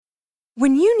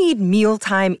When you need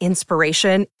mealtime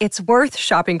inspiration, it's worth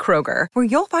shopping Kroger, where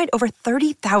you'll find over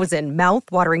 30,000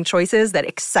 mouth-watering choices that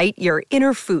excite your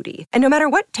inner foodie. And no matter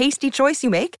what tasty choice you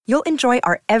make, you'll enjoy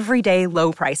our everyday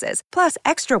low prices, plus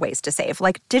extra ways to save,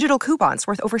 like digital coupons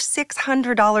worth over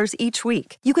 $600 each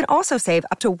week. You can also save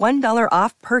up to $1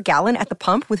 off per gallon at the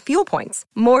pump with fuel points.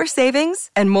 More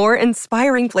savings and more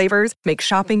inspiring flavors make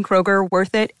shopping Kroger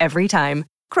worth it every time.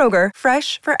 Kroger,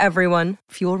 fresh for everyone.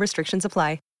 Fuel restrictions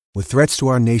apply. With threats to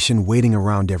our nation waiting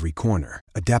around every corner,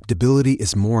 adaptability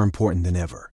is more important than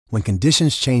ever. When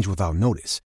conditions change without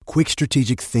notice, quick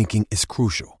strategic thinking is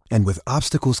crucial. And with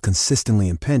obstacles consistently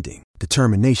impending,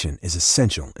 determination is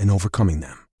essential in overcoming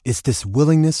them. It's this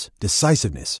willingness,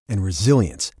 decisiveness, and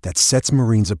resilience that sets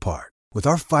Marines apart. With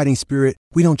our fighting spirit,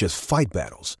 we don't just fight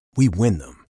battles, we win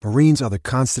them. Marines are the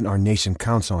constant our nation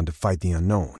counts on to fight the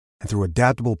unknown. And through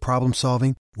adaptable problem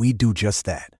solving, we do just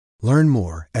that. Learn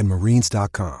more at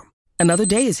marines.com. Another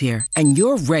day is here, and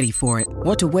you're ready for it.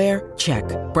 What to wear? Check.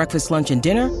 Breakfast, lunch, and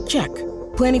dinner? Check.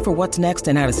 Planning for what's next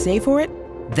and how to save for it?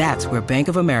 That's where Bank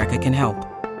of America can help.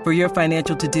 For your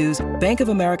financial to-dos, Bank of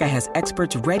America has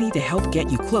experts ready to help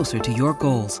get you closer to your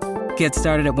goals. Get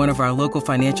started at one of our local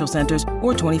financial centers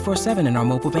or 24/7 in our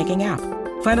mobile banking app.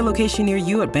 Find a location near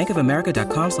you at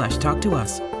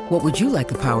bankofamerica.com/talktous. What would you like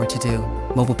the power to do?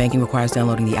 Mobile banking requires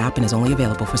downloading the app and is only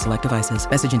available for select devices.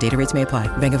 Message and data rates may apply.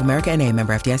 Bank of America N.A.,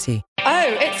 member FDIC.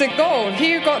 Oh, it's a goal.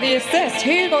 Who got the assist?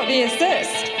 Who got the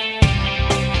assist?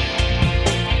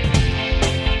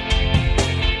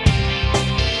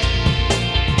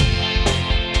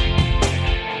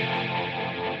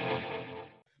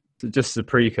 Just as a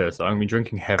precursor, I'm going to be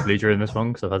drinking heavily during this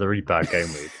one because I've had a really bad game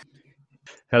week.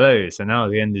 Hello, so now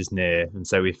the end is near, and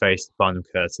so we face the final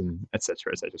curtain,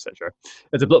 etc., etc., etc.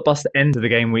 It's a blockbuster end to the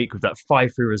game week with that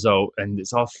 5-3 result, and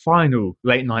it's our final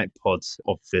late-night pod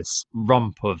of this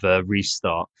rump of a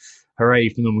restart. Hooray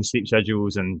for normal sleep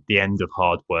schedules and the end of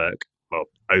hard work. Well,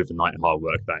 overnight hard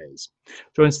work, that is.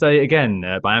 Joined today again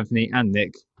by Anthony and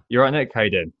Nick. You're right, Nick? How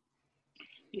you doing?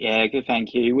 Yeah, good,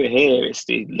 thank you. We're here. It's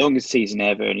the longest season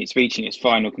ever, and it's reaching its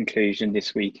final conclusion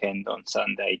this weekend on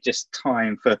Sunday. Just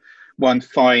time for one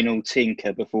final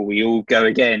tinker before we all go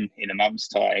again in a month's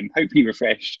time, hopefully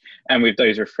refreshed, and with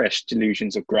those refreshed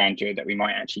delusions of grandeur that we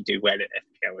might actually do well at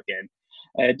FPL again.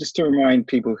 Just to remind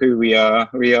people who we are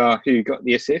Who Got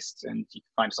the Assist, and you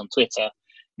can find us on Twitter,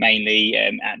 mainly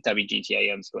at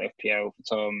WGTA_FPL for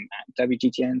Tom, at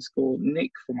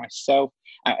WGTA_Nick for myself,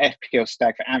 at FPL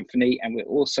Stag for Anthony, and we're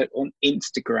also on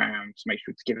Instagram, so make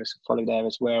sure to give us a follow there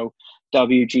as well,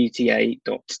 WGTA.FPL.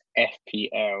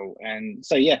 And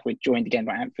so, yeah, we're joined again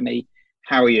by Anthony.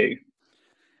 How are you?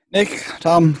 Nick,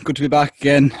 Tom, good to be back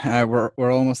again. We're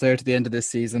almost there to the end of this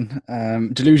season.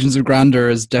 Delusions of grandeur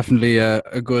is definitely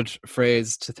a good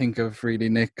phrase to think of, really,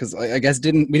 Nick, because I guess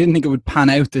we didn't think it would pan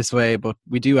out this way, but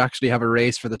we do actually have a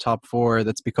race for the top four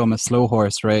that's become a slow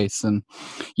horse race, and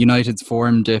United's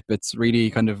form dip, it's really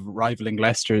kind of rivaling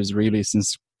Leicester's really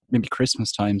since maybe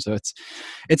Christmas time, so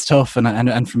it's tough,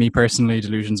 and for me personally,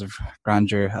 delusions of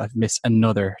grandeur. I've missed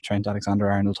another Trent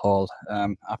Alexander-Arnold haul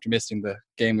after missing the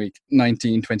game week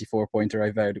 19 24-pointer.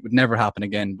 I vowed it would never happen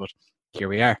again, but here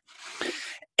we are.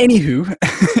 Anywho,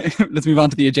 let's move on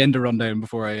to the agenda rundown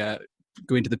before I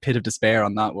go into the pit of despair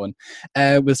on that one.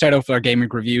 We'll start off with our game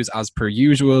week reviews as per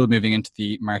usual, moving into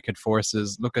the market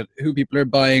forces, look at who people are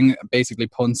buying, basically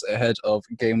punts ahead of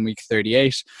game week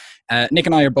 38. Nick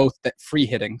and I are both free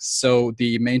hitting, so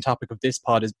the main topic of this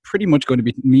pod is pretty much going to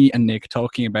be me and Nick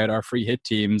talking about our free hit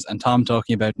teams, and Tom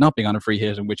talking about not being on a free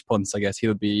hit and which punts I guess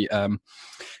he'll be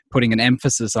putting an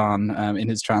emphasis on in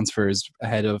his transfers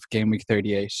ahead of game week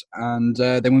 38. And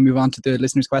then we'll move on to the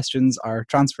listeners' questions, our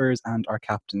transfers and our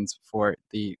captains for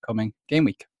the coming game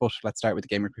week. But let's start with the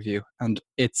game week review, and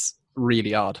it's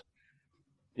really odd.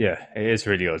 Yeah, it is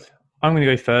really odd. I'm going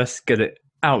to go first, get it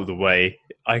out of the way.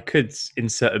 I could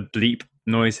insert a bleep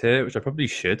noise here, which I probably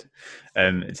should,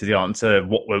 to the answer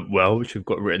what went well, which we've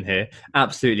got written here.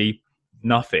 Absolutely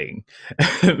nothing.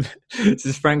 This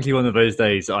is frankly one of those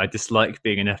days I dislike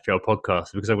being an FPL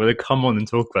podcaster, because I want to come on and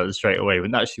talk about it straight away,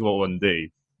 when actually what I want to do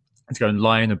is go and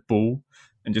lie in a ball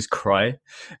and just cry.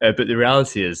 But the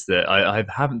reality is that I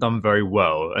haven't done very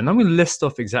well, and I'm going to list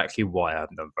off exactly why I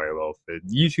haven't done very well for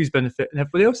you two's benefit and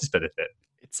everybody else's benefit.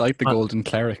 It's like the Golden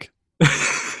Cleric.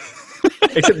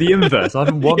 Except the inverse. I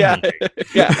haven't won anything.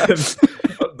 Yeah.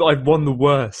 I've won the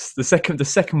worst. The second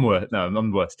worst. No, I'm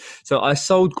the worst. So I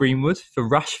sold Greenwood for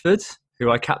Rashford, who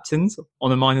I captained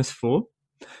on a -4.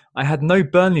 I had no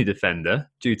Burnley defender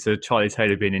due to Charlie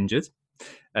Taylor being injured.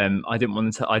 I didn't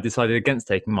want to. I decided against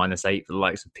taking -8 for the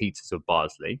likes of Peters or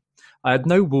Bardsley. I had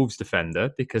no Wolves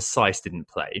defender because Seiss didn't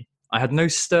play. I had no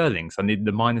Sterling, so I needed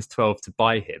the -12 to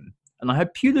buy him. And I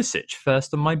had Pulisic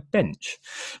first on my bench.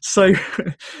 So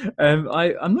I'm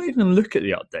not even going to look at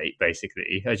the update,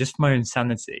 basically, just for my own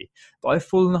sanity. But I've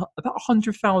fallen about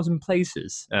 100,000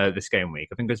 places this game week.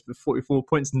 I think there's 44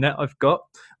 points net I've got,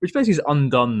 which basically has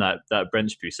undone that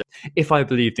bench boost. So if I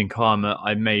believed in karma,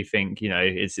 I may think,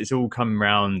 it's all come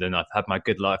round and I've had my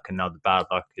good luck and now the bad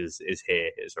luck is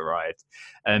here, it's arrived.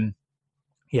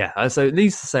 Yeah, so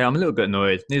needless to say, I'm a little bit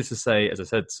annoyed. Needless to say, as I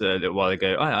said a little while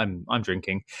ago, I'm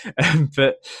drinking.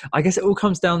 But I guess it all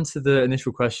comes down to the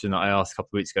initial question that I asked a couple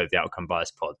of weeks ago, the Outcome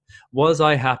Bias pod. Was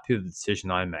I happy with the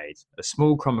decision I made? A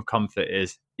small crumb of comfort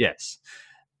is yes.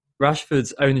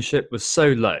 Rashford's ownership was so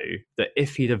low that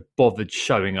if he'd have bothered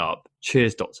showing up,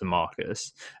 cheers Dr.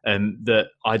 Marcus, that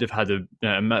I'd have had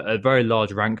a very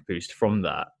large rank boost from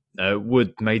that.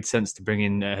 Would made sense to bring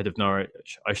in ahead of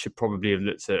Norwich. I should probably have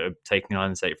looked at taking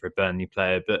Island's 8 for a Burnley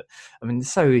player, but I mean,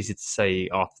 it's so easy to say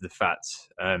after the fact.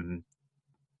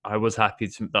 I was happy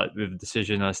with the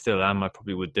decision. I still am. I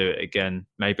probably would do it again.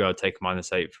 Maybe I'd take a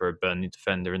 -8 for a Burnley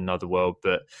defender in another world,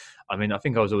 but I mean, I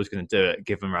think I was always going to do it,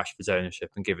 given Rashford's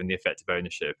ownership and given the effective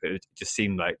ownership. It just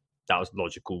seemed like that was a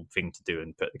logical thing to do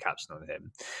and put the caption on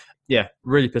him. Yeah,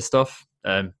 really pissed off.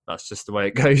 That's just the way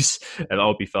it goes, and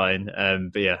I'll be fine.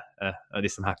 But yeah, at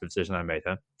least I'm happy with the decision I made.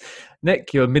 Huh?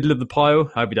 Nick, you're middle of the pile.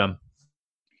 How have you done?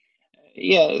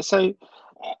 Yeah, so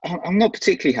I'm not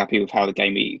particularly happy with how the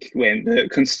game week went.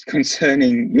 But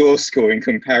concerning your score in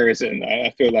comparison,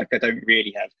 I feel like I don't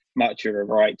really have much of a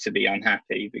right to be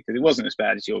unhappy because it wasn't as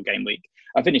bad as your game week.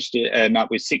 I finished it up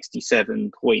with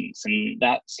 67 points, and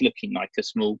that's looking like a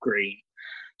small green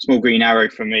arrow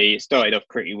for me. It started off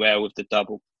pretty well with the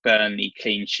double Burnley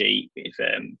clean sheet with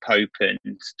Pope and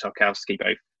Tarkowski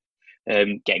both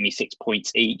getting me 6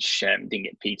 points each. Didn't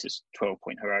get Peter's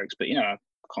 12-point heroics, but I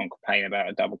can't complain about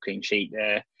a double clean sheet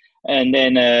there. And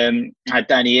then I had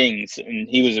Danny Ings, and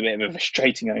he was a bit of a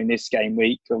frustrating in this game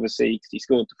week, obviously, because he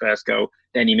scored the first goal,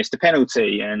 then he missed a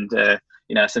penalty, and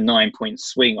it's a 9-point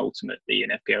swing ultimately,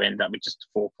 and FPL ended up with just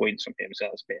 4 points from him, so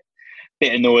that was a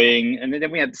bit annoying. And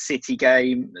then we had the City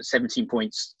game, 17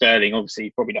 points. Sterling,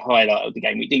 obviously, probably the highlight of the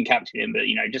game. We didn't captain him, but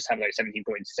just have those 17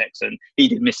 points is excellent. He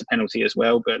did miss a penalty as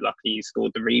well, but luckily he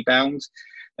scored the rebound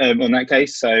on that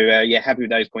case. So happy with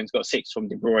those points. Got 6 from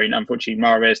De Bruyne. Unfortunately,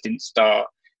 Mahrez didn't start.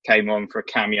 Came on for a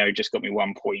cameo, just got me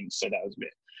 1 point, so that was a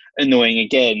bit annoying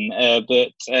again.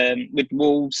 But with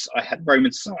Wolves, I had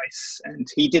Roman Saiss, and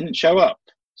he didn't show up,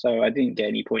 so I didn't get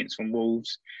any points from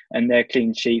Wolves. And their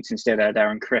clean sheets, instead I had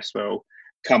Aaron Cresswell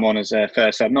come on as a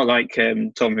first sub. Not like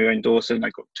Tom who owned Dawson.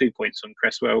 I got 2 points from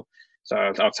Cresswell, so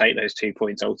I'll take those 2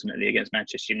 points ultimately against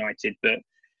Manchester United. But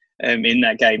in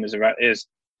that game, as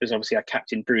obviously I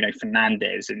captained Bruno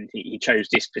Fernandes, and he chose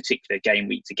this particular game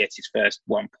week to get his first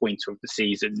 1 pointer of the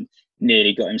season.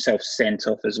 Nearly got himself sent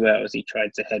off as well as he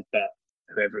tried to headbutt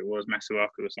whoever it was,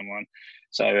 Masuaku or someone.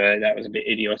 So that was a bit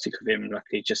idiotic of him.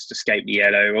 Luckily, just escaped the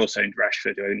yellow. Also,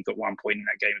 Rashford, who only got 1 point in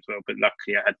that game as well. But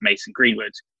luckily, I had Mason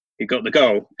Greenwood, who got the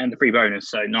goal and the free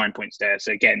bonus. So 9 points there.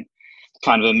 So again,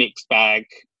 kind of a mixed bag.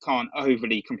 Can't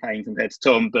overly complain compared to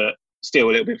Tom, but still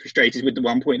a little bit frustrated with the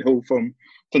 1 point haul from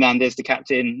Fernandes, the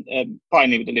captain.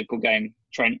 Finally, with the Liverpool game,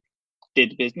 Trent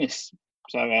did the business.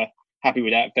 So happy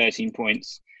with that, 13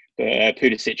 points. But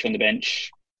Pulisic on the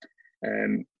bench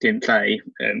didn't play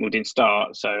or didn't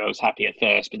start. So I was happy at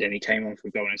first, but then he came on for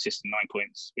a goal and assist and 9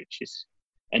 points, which is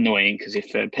annoying because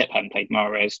if Pep hadn't played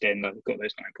Mahrez, then I've got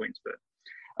those 9 points. But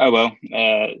oh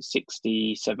well,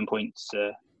 67 points,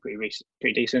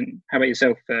 pretty decent. How about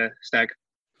yourself, Stag?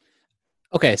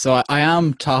 Okay, so I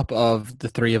am top of the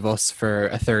three of us for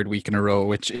a third week in a row,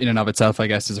 which in and of itself, I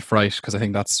guess, is a fright because I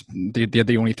think that's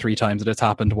the only 3 times that it's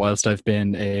happened whilst I've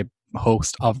been a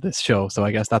host of this show. So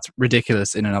I guess that's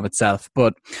ridiculous in and of itself.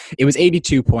 But it was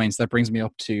 82 points. That brings me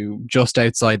up to just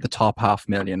outside the top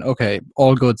 500,000. Okay,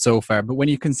 all good so far. But when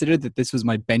you consider that this was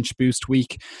my bench boost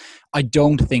week, I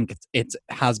don't think it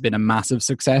has been a massive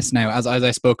success. Now, as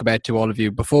I spoke about to all of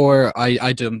you before, I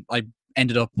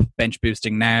ended up bench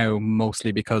boosting now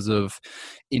mostly because of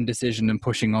indecision and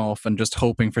pushing off and just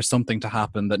hoping for something to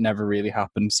happen that never really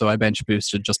happened. So I bench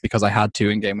boosted just because I had to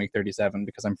in game week 37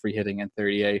 because I'm free hitting in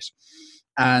 38.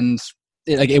 And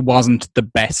it wasn't the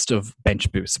best of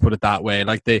bench boosts, put it that way.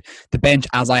 Like the bench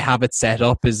as I have it set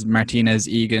up is Martinez,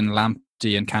 Egan,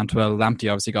 Lamptey and Cantwell.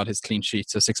 Lamptey obviously got his clean sheet,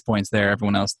 so 6 points there.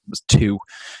 Everyone else was 2.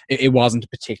 It wasn't a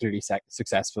particularly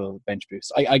successful bench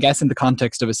boost. I guess in the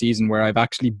context of a season where I've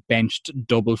actually benched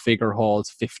double figure hauls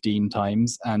 15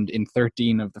 times, and in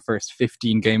 13 of the first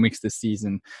 15 game weeks this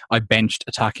season, I benched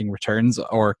attacking returns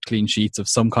or clean sheets of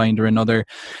some kind or another.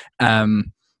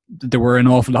 there were an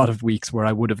awful lot of weeks where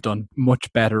I would have done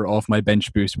much better off my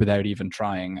bench boost without even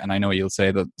trying. And I know you'll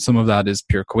say that some of that is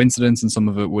pure coincidence and some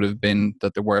of it would have been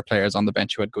that there were players on the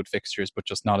bench who had good fixtures, but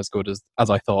just not as good as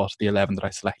I thought, the 11 that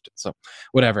I selected. So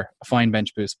whatever, a fine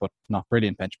bench boost, but not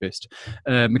brilliant bench boost.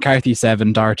 McCarthy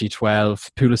 7, Doherty 12,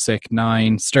 Pulisic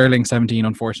 9, Sterling 17,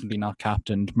 unfortunately not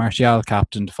captained, Martial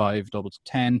captained 5, doubled to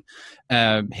 10,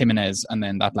 Jimenez, and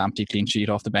then that Lamptey clean sheet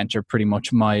off the bench are pretty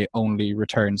much my only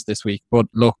returns this week. But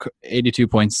look, 82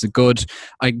 points is good.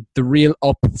 The real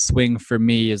upswing for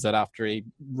me is that after a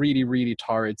really, really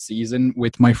torrid season,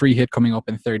 with my free hit coming up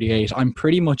in 38, I'm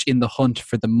pretty much in the hunt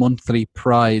for the monthly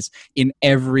prize in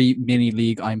every mini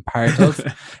league I'm part of.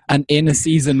 And in a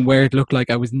season where it looked like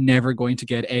I was never going to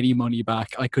get any money back,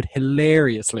 I could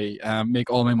hilariously make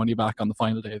all my money back on the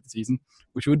final day of the season,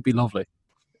 which would be lovely.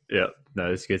 Yeah, no,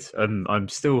 it's good. I'm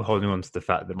still holding on to the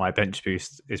fact that my bench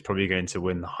boost is probably going to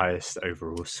win the highest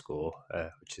overall score,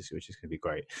 which is going to be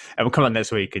great. And we'll come out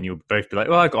next week and you'll both be like,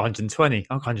 well, I got 120. I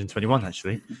got 121,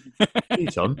 actually.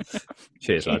 Cheers, Tom.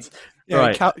 Cheers, lads. Yeah,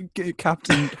 right.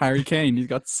 Captain Harry Kane, he's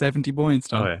got 70 points,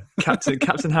 Tom. Oh, yeah.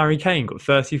 Captain Harry Kane got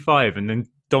 35, and then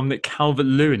Dominic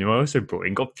Calvert-Lewin, who I also brought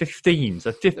in, got 15.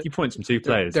 So 50 points from 2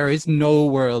 players. There is no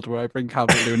world where I bring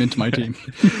Calvert-Lewin into my team.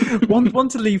 one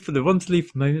to leave for the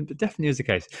moment, but definitely is the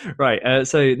case. Right.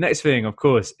 So next thing, of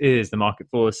course, is the market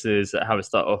forces. How we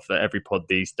start off every pod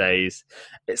these days.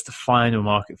 It's the final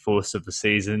market force of the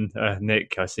season.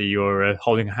 Nick, I see you're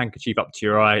holding a handkerchief up to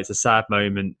your eye. It's a sad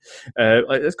moment.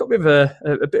 It's got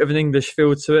a bit of an English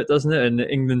feel to it, doesn't it? An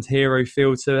England hero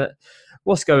feel to it.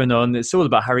 What's going on? It's all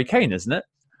about Harry Kane, isn't it?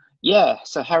 Yeah,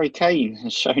 so Harry Kane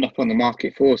has shown up on the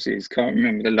market forces. Can't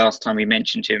remember the last time we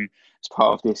mentioned him as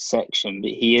part of this section, but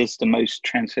he is the most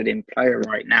transferred in player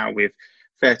right now with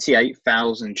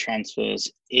 38,000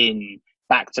 transfers in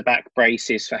back-to-back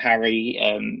braces for Harry.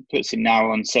 Puts him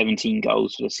now on 17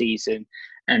 goals for the season,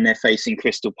 and they're facing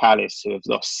Crystal Palace, who have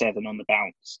lost 7 on the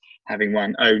bounce, having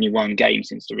won only 1 game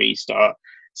since the restart.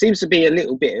 Seems to be a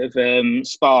little bit of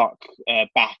spark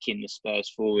back in the Spurs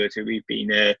forward, who we've been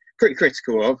pretty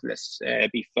critical of, let's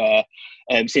be fair,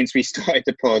 since we started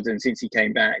the pod and since he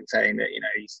came back, saying that,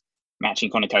 he's matching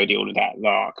Conor Cody, all of that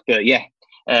lark. But yeah,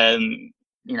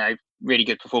 really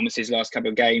good performances last couple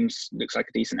of games. Looks like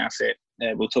a decent asset.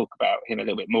 We'll talk about him a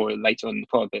little bit more later on in the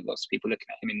pod, but lots of people looking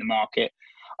at him in the market.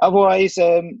 Otherwise,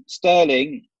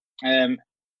 Sterling...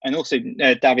 and also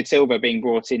David Silva being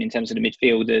brought in terms of the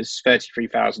midfielders,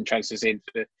 33,000 transfers in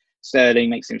for Sterling,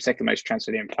 makes him second most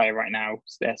transferred in player right now.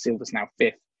 Silva's now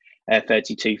 5th,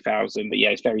 32,000. But yeah,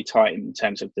 it's very tight in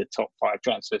terms of the top 5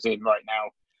 transfers in right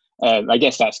now. I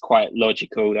guess that's quite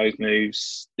logical, those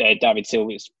moves. David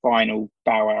Silva's final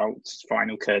bow out,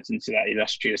 final curtain to that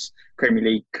illustrious Premier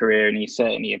League career, and he's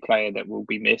certainly a player that will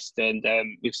be missed. And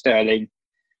with Sterling,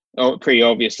 pretty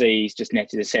obviously, he's just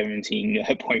netted a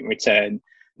 17-point return.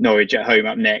 Norwich at home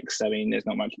up next. I mean, there's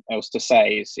not much else to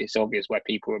say. It's obvious where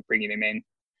people are bringing him in.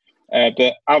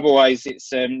 But otherwise,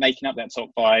 it's making up that top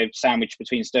 5, sandwiched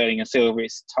between Sterling and Silva.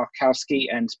 It's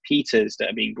Tarkowski and Peters that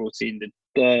are being brought in, the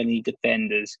Burnley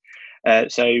defenders.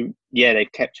 So, yeah,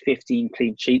 they've kept 15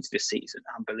 clean sheets this season,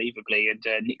 unbelievably.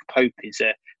 And Nick Pope is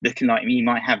looking like he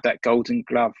might have that golden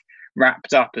glove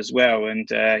wrapped up as well. And,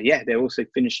 yeah, they're also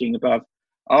finishing above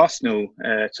Arsenal,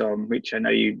 Tom, which I know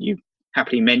you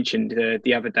happily mentioned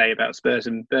the other day about Spurs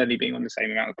and Burnley being on the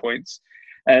same amount of points.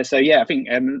 So, yeah, I think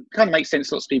kind of makes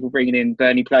sense. Lots of people bringing in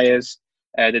Burnley players,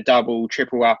 the double,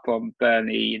 triple up on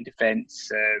Burnley in defence.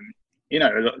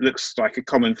 It looks like a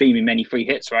common theme in many free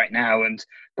hits right now. And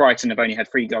Brighton have only had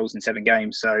 3 goals in 7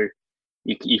 games. So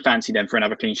you fancy them for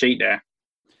another clean sheet there.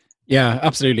 Yeah,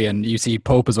 absolutely. And you see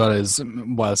Pope as well, as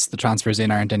whilst the transfers in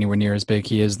aren't anywhere near as big,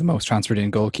 he is the most transferred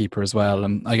in goalkeeper as well.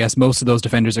 And I guess most of those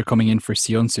defenders are coming in for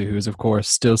Sionsu, who is of course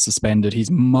still suspended.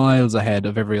 He's miles ahead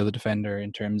of every other defender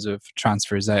in terms of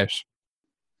transfers out.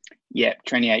 Yeah,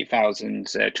 28,000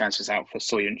 transfers out for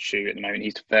Soyuncu at the moment.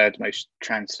 He's the 3rd most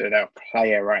transferred out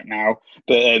player right now.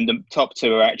 But the top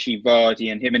 2 are actually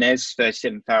Vardy and Jimenez.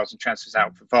 37,000 transfers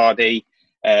out for Vardy.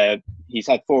 He's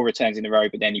had 4 returns in a row,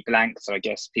 but then he blanked. So I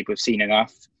guess people have seen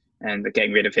enough and they're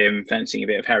getting rid of him, fancying a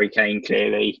bit of Harry Kane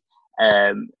clearly,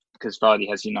 because Vardy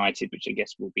has United, which I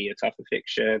guess will be a tougher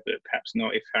fixture, but perhaps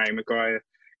not if Harry Maguire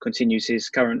continues his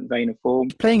current vein of form.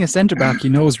 Playing a centre-back he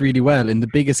knows really well in the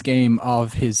biggest game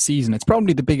of his season. It's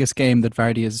probably the biggest game that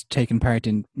Vardy has taken part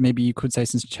in, maybe you could say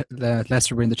since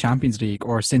Leicester were in the Champions League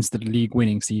or since the league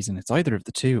winning season. It's either of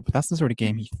the two, but that's the sort of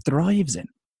game he thrives in.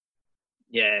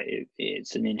 Yeah,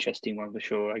 it's an interesting one for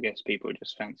sure. I guess people are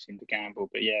just fancying the gamble,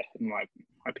 but yeah, it might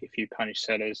be a few punished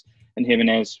sellers. And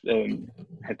Jimenez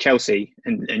have Chelsea,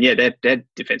 and yeah, they're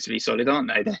defensively solid,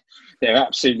 aren't they? They're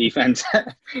absolutely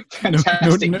fantastic.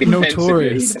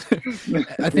 Notorious.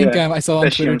 I think I saw on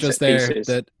Especially Twitter on just set there pieces.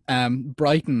 that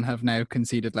Brighton have now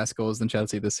conceded less goals than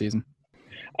Chelsea this season.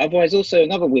 Otherwise, also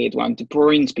another weird one. De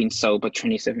Bruyne's been sold by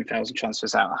 27,000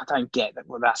 transfers out. I don't get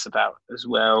what that's about as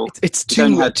well. It's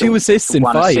two assists in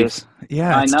 5. Assist.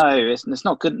 Yeah, I know it's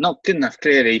not good enough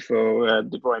clearly for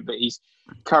De Bruyne, but he's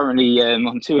currently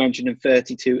on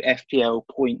 232 FPL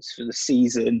points for the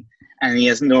season, and he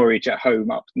has Norwich at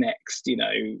home up next. You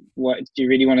know, what do you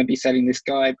really want to be selling this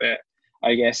guy? But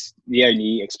I guess the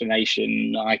only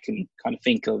explanation I can kind of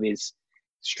think of is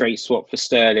straight swap for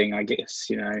Sterling. I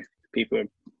guess people are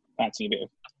fancying a bit of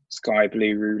sky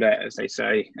blue roulette, as they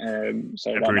say.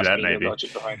 So that must be the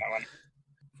logic behind that one.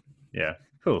 Yeah,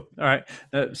 cool. All right,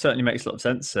 certainly makes a lot of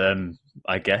sense.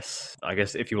 I guess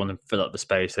if you want to fill up the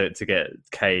space to get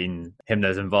Kane,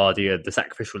 Jimenez, and Vardy are the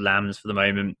sacrificial lambs for the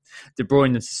moment. De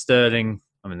Bruyne and Sterling.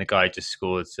 I mean, the guy just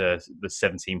scored the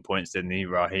 17 points, didn't he,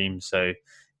 Raheem? So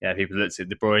yeah, people looked at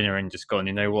De Bruyne and just gone,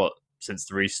 you know what? Since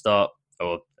the restart,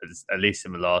 or at least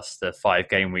in the last 5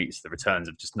 game weeks, the returns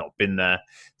have just not been there.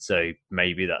 So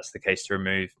maybe that's the case to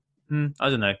remove. I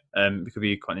don't know. It could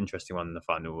be quite an interesting one in the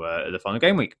final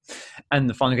game week. And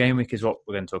the final game week is what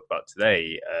we're going to talk about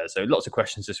today. So lots of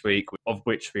questions this week, of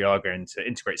which we are going to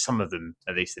integrate some of them,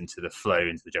 at least into the flow,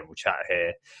 into the general chat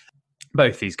here.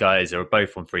 Both these guys are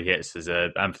both on free hits, as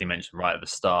Anthony mentioned right at the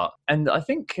start. And I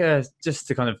think just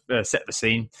to kind of set the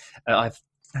scene, I've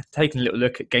taken a little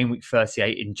look at game week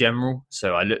 38 in general.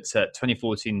 So I looked at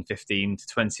 2014-15 to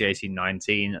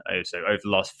 2018-19, so over the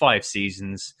last 5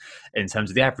 seasons in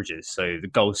terms of the averages. So the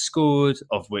goals scored,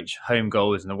 of which home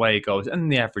goals and away goals,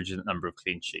 and the average number of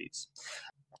clean sheets.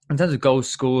 In terms of goals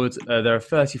scored, there are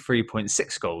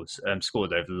 33.6 goals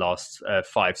scored over the last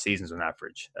 5 seasons on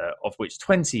average, of which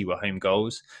 20 were home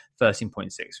goals,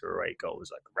 13.6 were away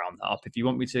goals. I could round that up if you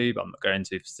want me to, but I'm not going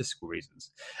to for statistical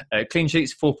reasons. Clean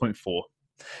sheets, 4.4.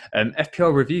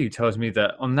 FPL Review tells me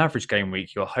that on an average game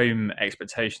week, your home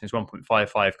expectation is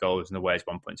 1.55 goals and away is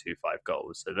 1.25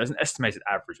 goals. So there's an estimated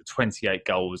average of 28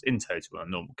 goals in total on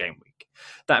a normal game week.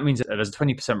 That means that there's a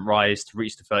 20% rise to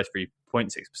reach the 33.6%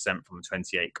 from a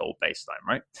 28 goal baseline,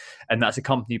 right? And that's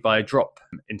accompanied by a drop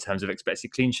in terms of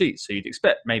expected clean sheets. So you'd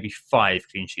expect maybe 5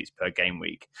 clean sheets per game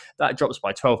week. That drops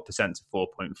by 12% to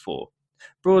 4.4.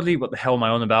 Broadly, what the hell am I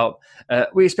on about?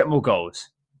 We expect more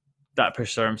goals. That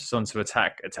pushes our emphasis on to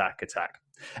attack.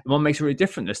 And what makes it really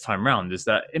different this time round is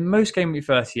that in most Game Week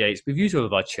 38s, we've used all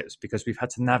of our chips because we've had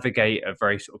to navigate a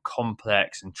very sort of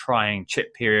complex and trying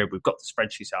chip period. We've got the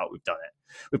spreadsheets out, we've done it.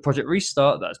 With Project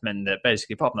Restart, that's meant that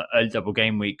basically, apart from that early double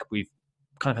game week, we've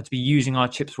kind of had to be using our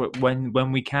chips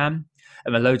when we can.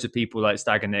 And there are loads of people like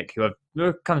Stag and Nick who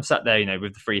are kind of sat there,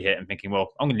 with the free hit and thinking, well,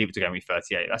 I'm going to leave it to Game Week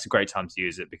 38. That's a great time to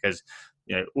use it because,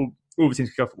 all the teams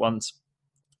kick off at once.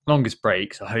 Longest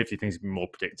break, so hopefully things will be more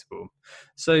predictable.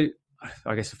 So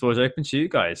I guess the floor is open to you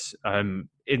guys.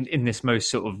 In this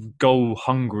most sort of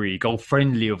goal-hungry,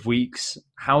 goal-friendly of weeks,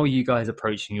 how are you guys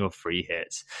approaching your free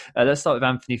hits? Let's start with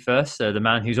Anthony first, the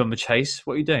man who's on the chase.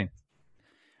 What are you doing?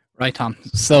 Right, Tom.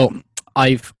 So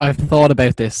I've thought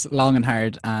about this long and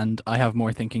hard, and I have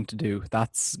more thinking to do.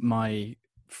 That's my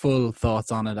full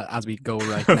thoughts on it as we go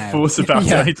right now.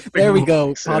 There we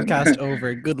go. Podcast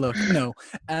over. Good luck. No.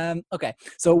 Okay.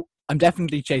 So I'm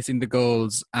definitely chasing the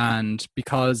goals, and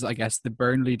because I guess the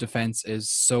Burnley defense is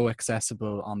so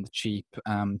accessible on the cheap,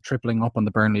 tripling up on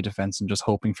the Burnley defense and just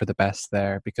hoping for the best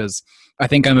there, because I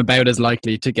think I'm about as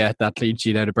likely to get that clean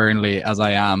sheet out of Burnley as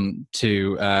I am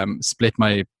to split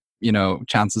my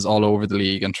chances all over the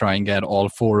league and try and get all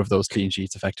 4 of those clean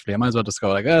sheets effectively. I might as well just go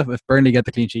like, if Burnley get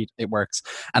the clean sheet, it works.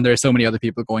 And there are so many other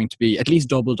people going to be at least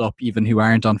doubled up, even who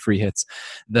aren't on free hits,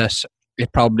 that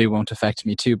it probably won't affect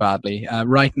me too badly.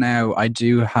 Right now, I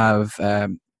do have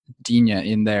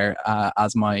Digne in there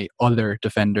as my other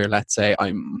defender, let's say.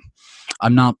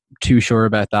 I'm not too sure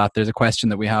about that. There's a question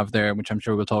that we have there, which I'm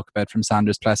sure we'll talk about, from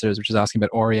Sanders Plessers, which is asking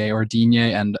about Aurier or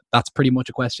Digne, and that's pretty much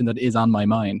a question that is on my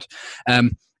mind.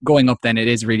 Going up then, it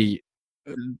is really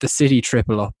the City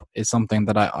triple up is something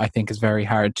that I think is very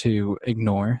hard to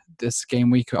ignore this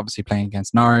game week. Obviously playing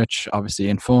against Norwich, obviously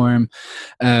in form.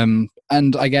 And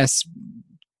I guess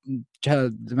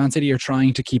the Man City are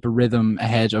trying to keep a rhythm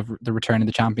ahead of the return of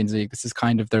the Champions League. This is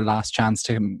kind of their last chance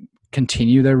to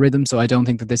continue their rhythm. So I don't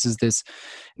think that this is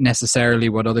necessarily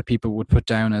what other people would put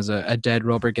down as a dead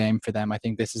rubber game for them. I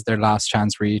think this is their last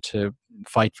chance really to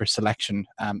fight for selection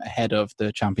ahead of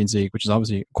the Champions League, which is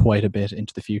obviously quite a bit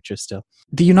into the future still.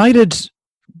 The United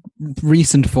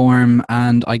recent form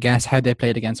and I guess how they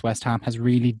played against West Ham has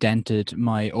really dented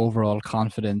my overall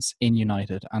confidence in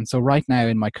United. And so right now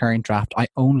in my current draft, I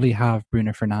only have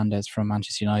Bruno Fernandes from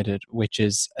Manchester United, which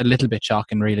is a little bit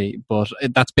shocking really, but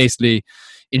that's basically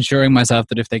ensuring myself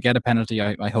that if they get a penalty,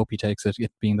 I hope he takes it,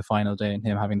 it being the final day and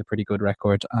him having the pretty good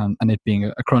record, and it being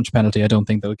a crunch penalty. I don't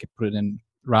think they'll put it in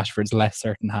Rashford's less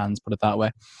certain hands, put it that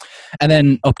way. And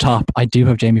then up top, I do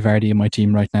have Jamie Vardy in my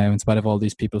team right now in spite of all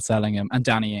these people selling him, and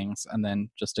Danny Ings, and then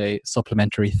just a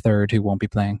supplementary third who won't be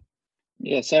playing.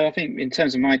 Yeah, so I think in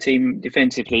terms of my team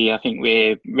defensively, I think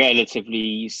we're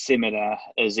relatively similar,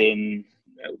 as in,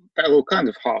 well, kind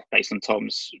of half based on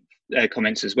Tom's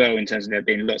comments as well, in terms of there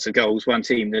being lots of goals. One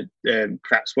team that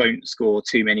perhaps won't score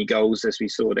too many goals, as we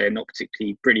saw, they're not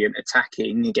particularly brilliant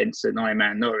attacking against an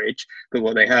Ironman Norwich, but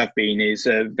what they have been is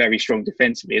very strong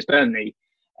defensively as Burnley.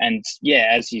 And yeah,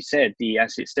 as you said, the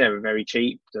assets there are very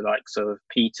cheap. The likes of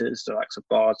Peters, the likes of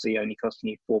Bardsley only costing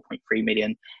you 4.3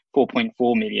 million,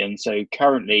 4.4 million. So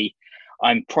currently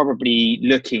I'm probably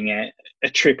looking at a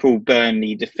triple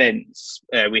Burnley defence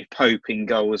with Pope in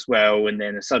goal as well, and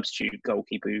then a substitute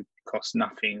goalkeeper who costs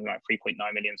nothing, like 3.9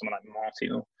 million, someone like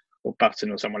Martin or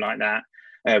Button or someone like that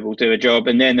will do a job.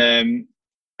 And then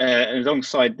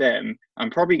alongside them, I'm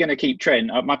probably going to keep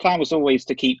Trent. My plan was always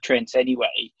to keep Trent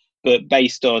anyway, but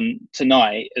based on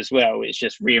tonight as well, it's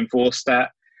just reinforced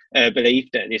that belief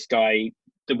that this guy,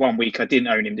 the 1 week I didn't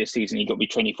own him this season, he got me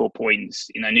 24 points.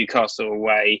 Newcastle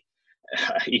away,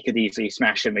 he could easily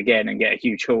smash them again and get a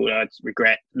huge haul. I'd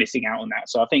regret missing out on that.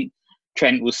 So I think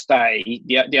Trent will stay.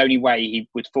 The only way he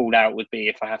would fall out would be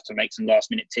if I have to make some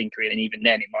last minute tinkering, and even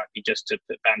then it might be just to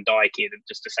put Van Dijk in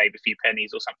just to save a few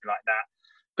pennies or something like that.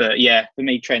 But yeah, for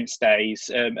me, Trent stays.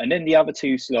 And then the other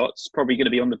two slots probably going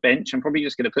to be on the bench. I'm probably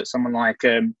just going to put someone like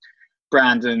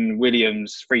Brandon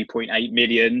Williams, 3.8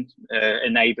 million,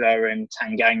 enabler, and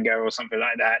Tanganga or something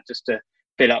like that, just to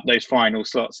fill up those final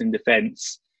slots in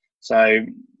defence. So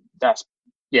that's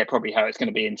probably how it's going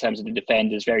to be in terms of the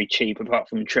defenders. Very cheap, apart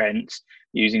from Trent,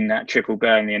 using that triple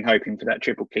Burnley and hoping for that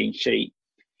triple clean sheet.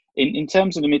 In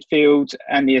terms of the midfield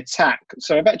and the attack,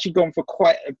 so I've actually gone for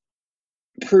quite a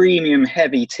premium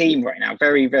heavy team right now.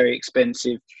 Very, very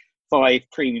expensive 5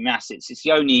 premium assets. It's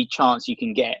the only chance you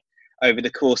can get over the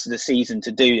course of the season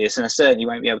to do this, and I certainly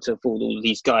won't be able to afford all of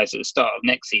these guys at the start of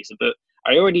next season. But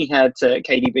I already had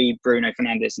KDB, Bruno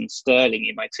Fernandes and Sterling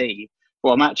in my team.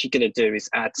 What I'm actually going to do is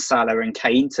add Salah and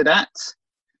Kane to that.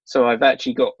 So I've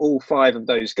actually got all 5 of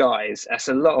those guys. That's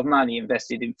a lot of money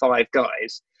invested in 5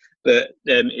 guys, but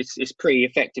it's pretty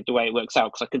effective the way it works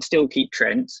out, because I can still keep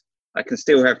Trent. I can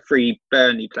still have 3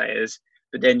 Burnley players,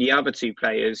 but then the other 2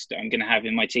 players that I'm going to have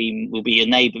in my team will be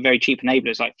very cheap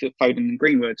enablers like Foden and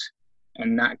Greenwood.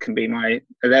 And that can be my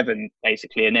 11,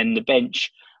 basically. And then the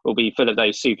bench will be full of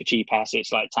those super cheap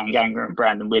assets like Tanganga and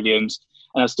Brandon Williams.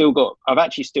 And I've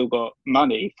actually still got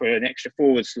money for an extra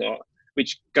forward slot,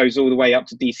 which goes all the way up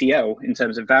to DCL in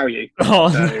terms of value. Oh,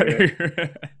 so, no.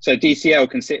 So DCL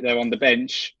can sit there on the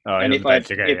bench. And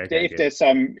if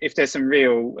there's some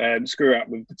real screw up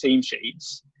with the team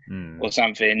sheets or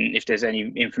something, if there's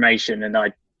any information and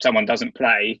someone doesn't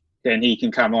play, then he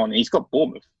can come on. He's got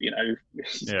Bournemouth,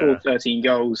 he's scored 13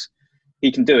 goals.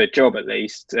 He can do a job at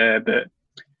least. But,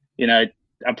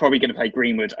 I'm probably going to play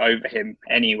Greenwood over him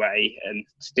anyway, and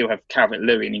still have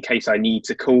Calvert-Lewin in case I need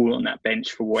to call on that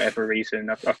bench for whatever reason.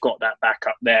 I've got that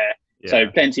backup there. Yeah. So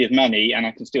plenty of money, and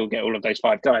I can still get all of those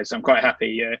 5 guys. So I'm quite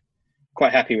happy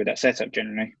with that setup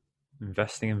generally.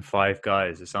 Investing in 5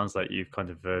 guys. It sounds like you've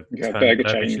kind of burger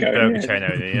chain going.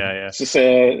 Yeah. It's just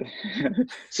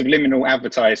subliminal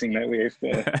advertising that we've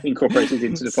incorporated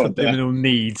into the pod. Subliminal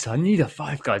needs. I need a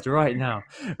 5 guys right now.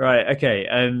 Right. Okay.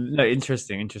 No,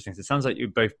 interesting. So it sounds like you're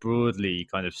both broadly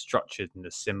kind of structured in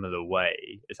a similar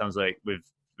way. It sounds like with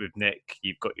Nick,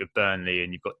 you've got your Burnley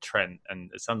and you've got Trent,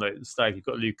 and it sounds like you've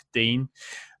got Luke Dean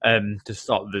to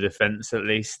start with the defence at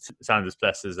least. Sanders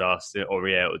Bless has asked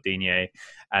Aurier or Digne,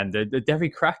 and the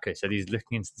Derry Cracker said he's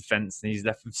looking into defence and he's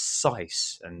left with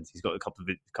Seiss, and he's got a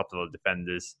couple of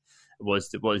defenders. What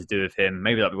to do with him?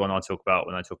 Maybe that'll be one I'll talk about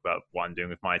when I talk about what I'm doing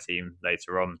with my team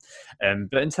later on.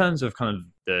 But in terms of kind of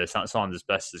the Sanders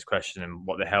Bless's question and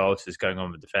what the hell else is going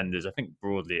on with defenders, I think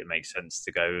broadly it makes sense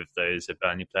to go with those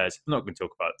Burnley players. I'm not going to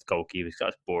talk about the goalkeepers because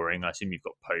that's boring. I assume you've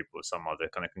got Pope or some other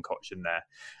kind of concoction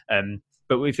there.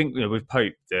 But we think with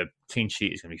Pope, the clean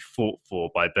sheet is going to be fought for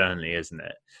by Burnley, isn't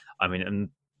it? I mean, and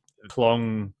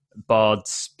Plong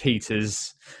Bards,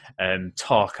 Peters,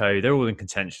 Tarko, they're all in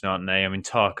contention, aren't they? I mean,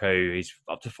 Tarko, he's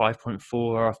up to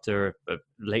 5.4 after a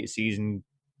late season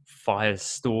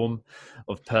firestorm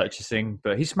of purchasing,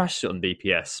 but he smashed it on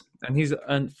DPS, and he's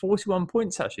earned 41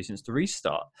 points actually since the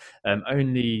restart.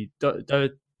 Only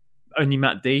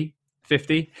Matt D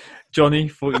 50, Johnny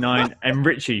 49, and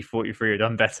Richie 43 have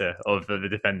done better of the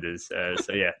defenders.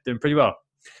 So yeah, doing pretty well.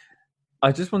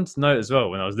 I just wanted to note as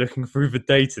well, when I was looking through the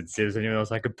data to see if there's anyone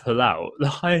else I could pull out, the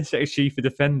highest XG for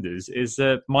defenders is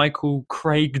Michael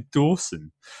Craig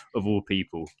Dawson, of all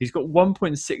people. He's got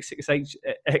 1.66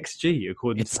 XG,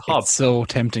 according to Hub. It's so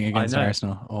tempting against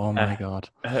Arsenal. Oh, my God.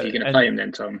 You're going to play him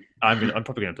then, Tom? I'm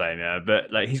probably going to play him, yeah.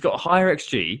 But like, he's got higher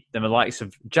XG than the likes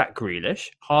of Jack Grealish,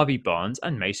 Harvey Barnes,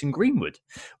 and Mason Greenwood,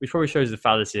 which probably shows the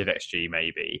fallacy of XG,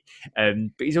 maybe.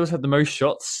 But he's also had the most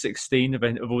shots, 16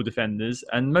 of all defenders,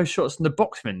 and most shots in the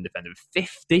box from defender,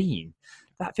 15.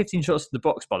 That 15 shots in the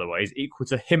box, by the way, is equal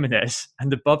to Jimenez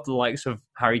and above the likes of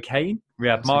Harry Kane,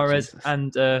 Riyad Mahrez,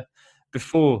 and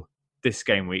before this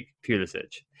game week,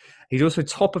 Pulisic. He's also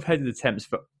top of headed attempts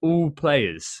for all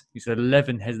players. He's had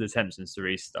 11 headed attempts since the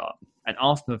restart. And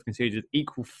Arsenal have conceded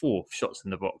equal 4 shots in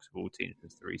the box of all teams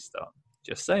since the restart.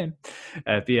 Just saying.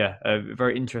 But yeah, a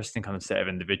very interesting kind of set of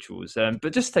individuals.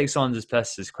 But just to take Sanders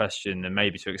Plesser's question and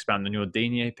maybe to expand on your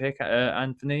Digne pick,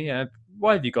 Anthony,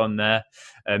 why have you gone there?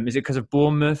 Is it because of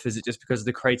Bournemouth? Is it just because of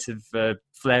the creative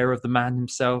flair of the man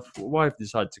himself? Why have you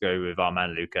decided to go with our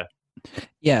man Luca?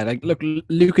 Yeah, like look,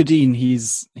 Luca Dean,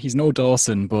 he's no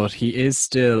Dawson, but he is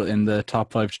still in the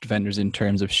top 5 defenders in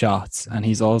terms of shots, and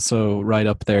he's also right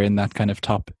up there in that kind of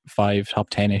top 5, top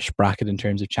 10-ish bracket in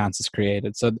terms of chances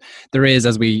created. So there is,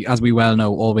 as we well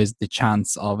know, always the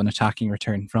chance of an attacking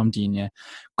return from Digne.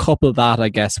 Couple that, I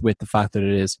guess, with the fact that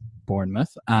it is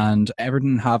Bournemouth, and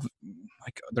Everton have,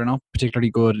 like, they're not particularly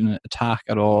good in attack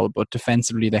at all, but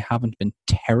defensively they haven't been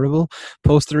terrible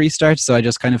post the restart. So I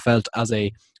just kind of felt as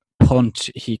a punt,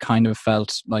 he kind of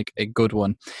felt like a good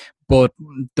one. But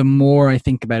the more I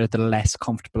think about it, the less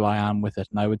comfortable I am with it.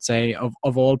 And I would say of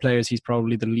all players, he's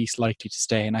probably the least likely to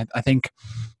stay. And I think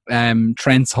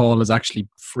Trent's Hall has actually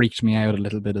freaked me out a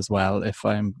little bit as well, if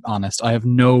I'm honest. I have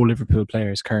no Liverpool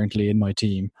players currently in my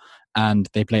team, and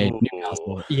they played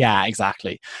Newcastle. Yeah,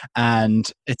 exactly. And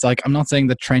it's like, I'm not saying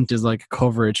that Trent is like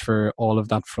coverage for all of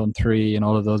that front three and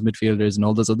all of those midfielders and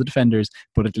all those other defenders,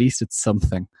 but at least it's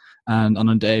something. And on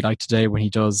a day like today, when he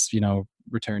does,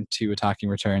 return 2 attacking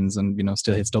returns and,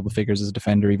 still hits double figures as a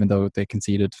defender, even though they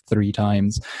conceded 3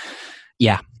 times,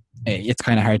 yeah, it's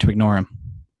kind of hard to ignore him.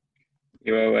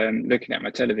 Well, looking at my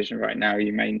television right now,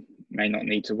 you may not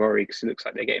need to worry because it looks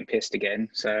like they're getting pissed again.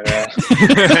 So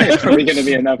it's probably going to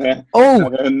be another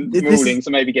ruling.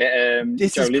 So maybe get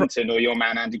Joe Linton or your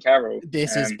man Andy Carroll.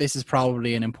 This is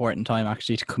probably an important time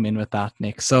actually to come in with that,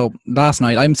 Nick. So last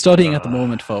night, I'm studying at the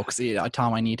moment, folks.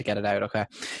 Tom, I need to get it out, okay?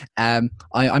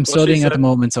 I'm studying at the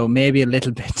moment, so maybe a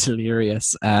little bit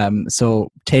delirious. So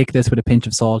take this with a pinch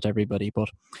of salt, everybody. But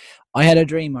I had a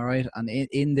dream, all right? And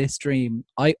in this dream,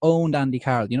 I owned Andy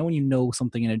Carroll. You know when you know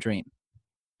something in a dream?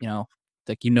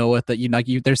 That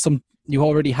there's some, you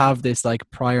already have this like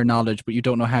prior knowledge, but you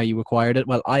don't know how you acquired it.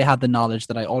 Well, I had the knowledge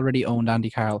that I already owned Andy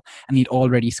Carroll and he'd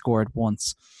already scored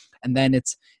once. And then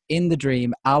it's in the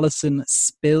dream, Alisson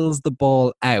spills the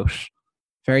ball out,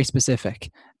 very specific,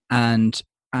 and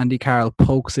Andy Carroll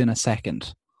pokes in a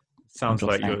second. Sounds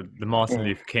like you're the Martin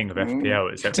Luther King of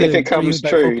FPL. If it comes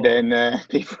true, then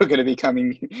people are going to be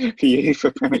coming for you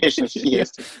for Premiership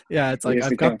years. Yeah, it's like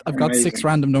I've got 6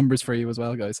 random numbers for you as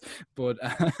well, guys. But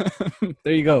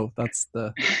there you go. That's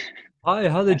the. I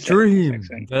had a dream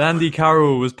that Andy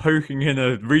Carroll was poking in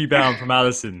a rebound from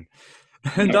Alisson,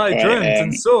 and I dreamt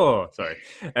and saw. Sorry,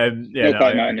 you're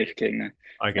quite Martin Luther King now.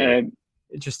 I get it.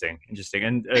 Interesting.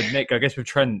 And Nick, I guess with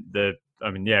Trent,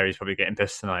 he's probably getting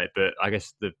pissed tonight, but I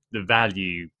guess the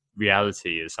value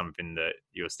reality is something that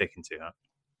you're sticking to, huh?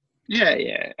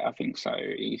 Yeah, I think so.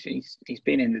 He's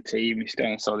been in the team. He's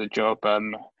done a solid job.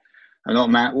 I'm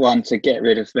not one to get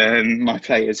rid of my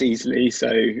players easily.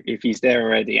 So if he's there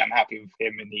already, I'm happy with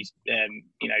him. And he's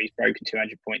he's broken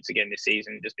 200 points again this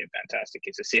season. It's been fantastic.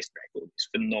 His assist record is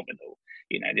phenomenal.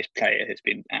 This player has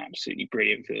been absolutely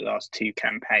brilliant for the last 2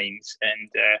 campaigns. And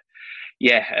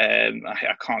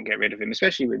I can't get rid of him,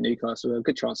 especially with Newcastle. A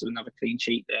good chance of another clean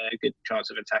sheet there. A good chance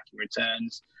of attacking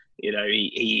returns.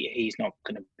 He's not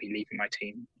going to be leaving my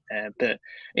team. But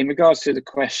in regards to the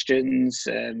questions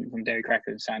from Derry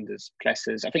Cracker and Sanders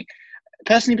Plessers, I think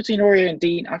personally between Aurier and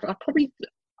Dean,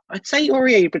 I'd say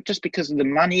Aurier, but just because of the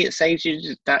money it saves you,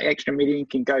 just that extra million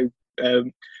can go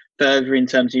further in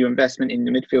terms of your investment in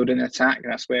the midfield and attack.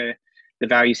 That's where the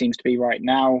value seems to be right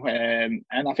now. And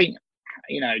I think,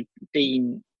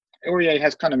 Dean Aurier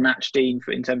has kind of matched Dean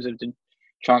in terms of the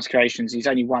chance creations. He's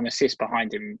only 1 assist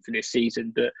behind him for this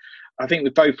season, but I think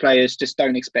with both players, just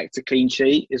don't expect a clean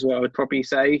sheet is what I would probably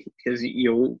say, because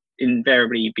you'll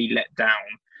invariably be let down.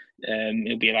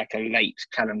 It'll be like a late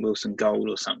Callum Wilson goal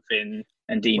or something,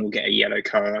 and Dean will get a yellow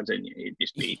card and you'd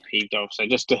just be peeved off. So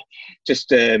just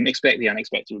expect the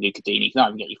unexpected with Luca Dean. He can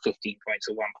either get you 15 points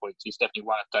or 1 point. He's definitely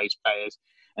one of those players.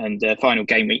 And final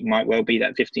game week might well be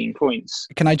that 15 points.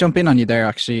 Can I jump in on you there,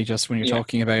 actually, just when you're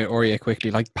talking about Aurier quickly?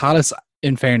 Like, Palace,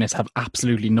 in fairness, have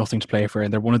absolutely nothing to play for.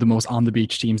 They're one of the most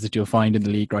on-the-beach teams that you'll find in the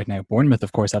league right now. Bournemouth,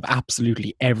 of course, have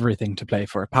absolutely everything to play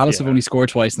for. Palace have only scored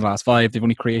twice in the last 5. They've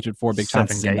only created 4 big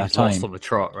chances in that time. On the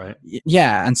trot, right?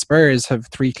 Yeah, and Spurs have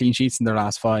 3 clean sheets in their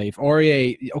last 5.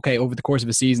 Aurier, okay, over the course of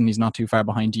a season, he's not too far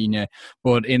behind Digne,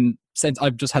 but since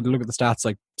I've just had a look at the stats,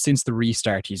 like since the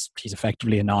restart, he's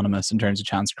effectively anonymous in terms of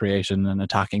chance creation and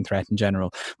attacking threat in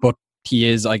general. But he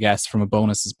is, I guess, from a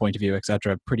bonuses point of view,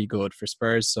 etc., pretty good for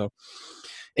Spurs. So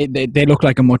they look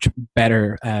like a much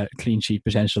better clean sheet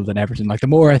potential than Everton. Like, the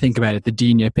more I think about it, the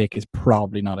Digne pick is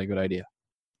probably not a good idea.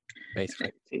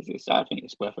 Basically, I think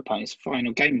it's worth a punt. It's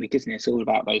final game week, isn't it? It's all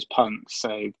about those punts.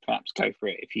 So perhaps go for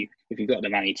it if you've got the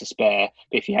money to spare.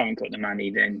 But if you haven't got the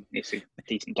money, then it's a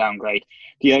decent downgrade.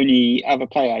 The only other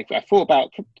player I thought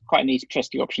about, quite an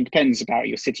interesting option, depends about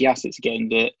your City assets again.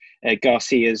 But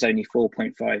Garcia's only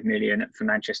 4.5 million for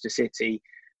Manchester City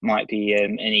might be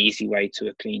an easy way to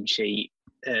a clean sheet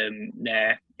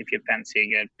there if you're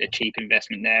fancying a cheap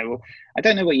investment there. Or I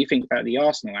don't know what you think about the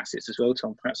Arsenal assets as well,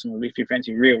 Tom. Perhaps if you're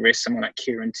fancying real risk, someone like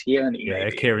Kieran Tierney. Yeah,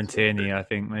 maybe. Kieran Tierney, I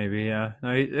think maybe. Yeah, no,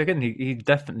 again, he's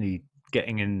definitely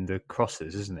getting in the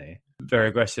crosses, isn't he? Very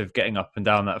aggressive, getting up and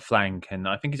down that flank, and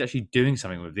I think he's actually doing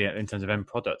something with in terms of end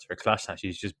product for a class. Actually,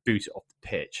 he's just booted off the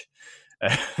pitch.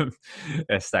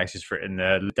 Stacks just written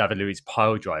David Luiz's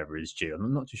pile driver is due.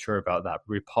 I'm not too sure about that,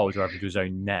 but pile driver to his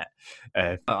own net.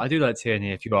 I do like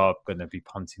Tierney if you are going to be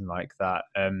punting like that.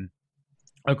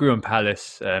 I agree on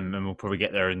Palace, and we'll probably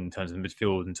get there in terms of the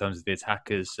midfield, in terms of the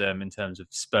attackers, in terms of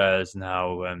Spurs and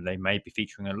how they may be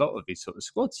featuring a lot of these sort of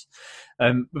squads.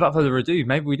 Without further ado,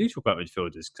 maybe we do talk about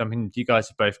midfielders, because I mean, you guys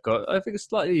have both got, I think,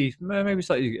 slightly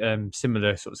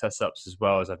similar sort of setups as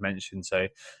well, as I've mentioned. So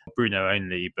Bruno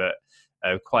only, but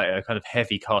quite a kind of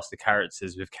heavy cast of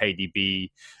characters with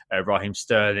KDB, Raheem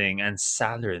Sterling, and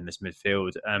Salah in this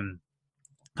midfield.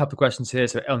 Couple of questions here.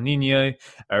 So El Nino,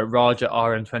 Raja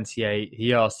RM28,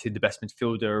 he asked who the best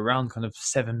midfielder around kind of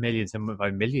 7 million,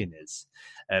 7.5 million is.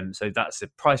 So that's a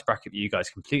price bracket that you guys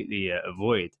completely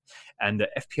avoid. And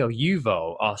FPL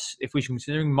Yuval asked if we should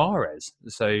considering Mahrez.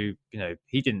 So,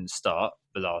 he didn't start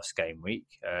the last game week,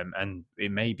 and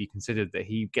it may be considered that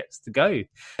he gets to go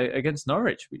against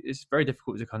Norwich. It's very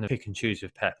difficult to kind of pick and choose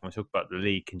with Pep. And we'll talk about the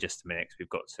league in just a minute, because we've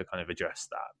got to kind of address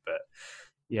that. But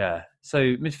yeah, so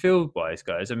midfield-wise,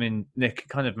 guys, I mean, Nick, it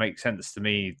kind of makes sense to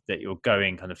me that you're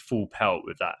going kind of full pelt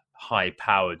with that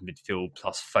high-powered midfield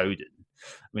plus Foden.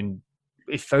 I mean,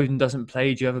 if Foden doesn't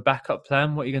play, do you have a backup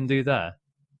plan? What are you going to do there?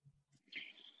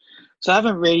 So I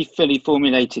haven't really fully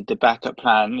formulated the backup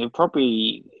plan. I'll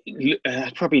probably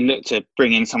look to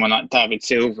bring in someone like David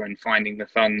Silva and finding the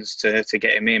funds to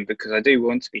get him in, because I do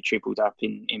want to be tripled up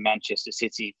in Manchester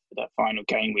City for that final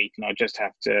game week, and I just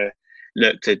have to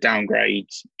look to downgrade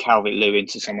Calvert-Lewin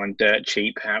to someone dirt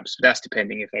cheap, perhaps. But that's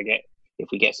depending if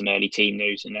we get some early team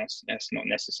news, and that's not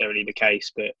necessarily the case.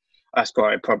 But that's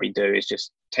what I'd probably do, is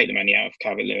just take the money out of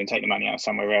Calvert-Lewin, take the money out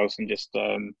somewhere else, and just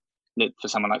look for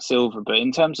someone like Silva. But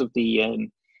in terms of the,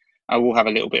 I will have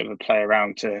a little bit of a play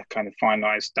around to kind of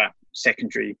finalise that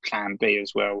secondary plan B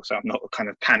as well, so I'm not kind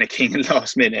of panicking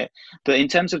last minute. But in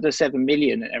terms of the 7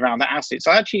 million around the assets,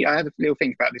 I had a little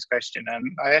think about this question.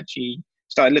 I actually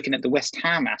started looking at the West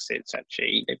Ham assets.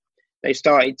 Actually, they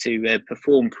started to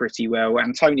perform pretty well.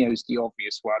 Antonio's the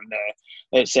obvious one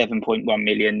there at 7.1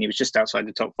 million. He was just outside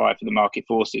the top 5 for the market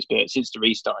forces, but since the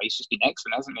restart, he's just been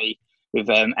excellent, hasn't he? With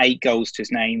 8 goals to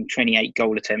his name, 28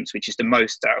 goal attempts, which is the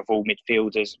most out of all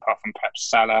midfielders, apart from perhaps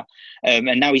Salah. And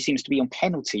now he seems to be on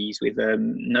penalties, with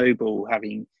Noble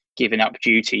having given up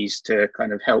duties to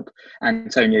kind of help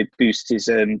Antonio boost his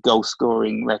goal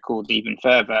scoring record even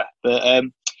further. But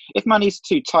if money's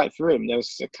too tight for him, there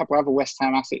was a couple other West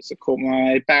Ham assets that caught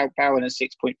my eye. Bowen at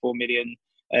 6.4 million.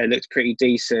 Looked pretty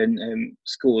decent,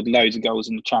 scored loads of goals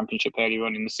in the Championship earlier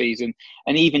on in the season.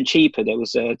 And even cheaper, there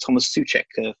was Thomas Souček,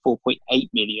 4.8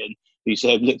 million, who's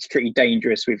looked pretty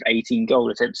dangerous with 18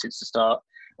 goal attempts since the start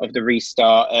of the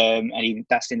restart. And even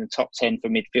that's in the top 10 for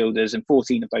midfielders, and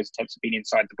 14 of those attempts have been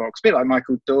inside the box. A bit like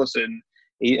Michael Dawson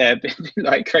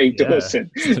like Craig Dawson.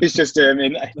 He's just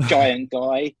a giant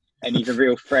guy, and he's a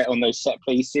real threat on those set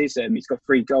pieces. He's got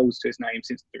 3 goals to his name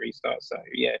since the restart. So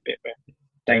yeah, a bit of a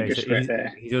dangerous threat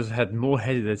there. He also had more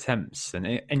headed attempts than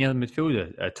any other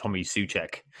midfielder. Tommy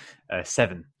Souček,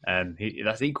 7.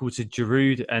 That's equal to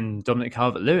Giroud and Dominic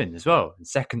Calvert-Lewin as well, and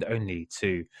second only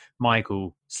to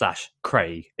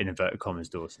Michael/Craig in inverted commas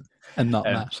Dawson, and not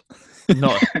Matt.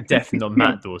 Definitely not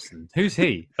Matt Dawson. Who's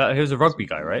he? He was a rugby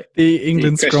guy, right? The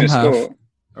England scrum half.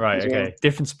 Right, okay. Well.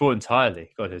 Different sport entirely.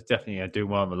 God, it's definitely doing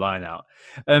well on the line out.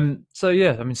 So,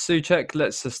 yeah, I mean, Souček,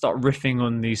 let's start riffing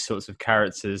on these sorts of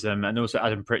characters. And also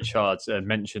Adam Pritchard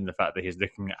mentioned the fact that he's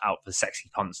looking out for sexy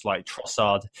punts like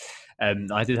Trossard.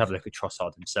 I did have a look at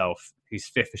Trossard himself. He's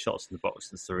 5th for shots in the box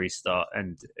since the restart,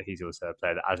 and he's also a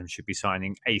player that Adam should be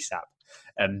signing ASAP.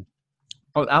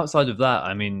 Outside of that,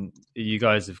 I mean, you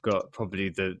guys have got probably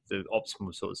the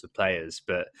optimal sorts of players,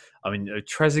 but I mean,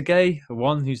 Trezeguet,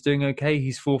 one who's doing okay.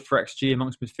 He's 4th for XG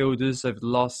amongst midfielders over the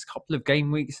last couple of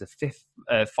game weeks. A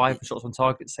 5th, 5 shots on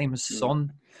target, same as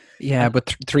Son. Yeah,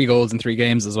 but 3 goals in 3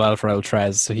 games as well for El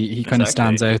Trez, so he kind of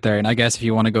stands out there. And I guess if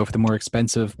you want to go for the more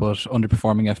expensive but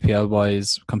underperforming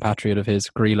FPL-wise compatriot of his,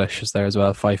 Grealish is there as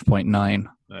well, 5.9.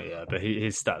 Oh yeah, but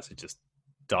his stats are just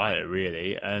dire,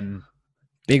 really.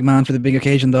 Big man for the big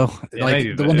occasion, though. Yeah, like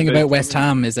maybe, the one thing about West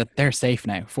Ham is that they're safe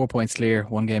now. 4 points clear,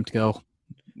 1 game to go.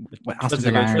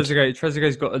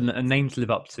 Trezeguet's got a name to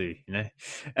live up to, you know.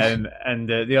 And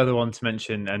the other one to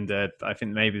mention, and I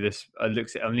think maybe this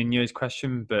looks at only Neo's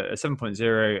question, but a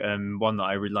 7.0, one that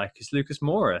I really like is Lucas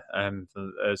Moura.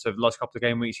 So the last couple of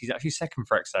game weeks, he's actually 2nd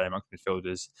for XA amongst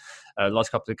midfielders.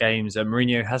 Last couple of games,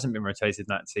 Mourinho hasn't been rotated in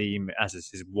that team, as is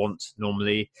his wont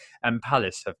normally. And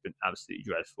Palace have been absolutely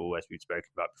dreadful, as we've spoken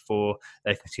about before.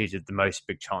 They've conceded the most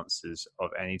big chances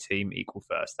of any team, equal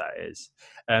first, that is.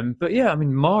 But yeah, I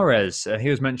mean, Mahrez, he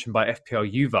was mentioned by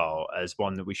FPL Yuval as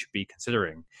one that we should be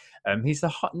considering. He's the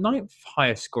 9th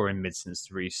highest scoring mid since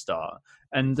the restart.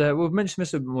 And we'll mention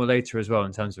this a bit more later as well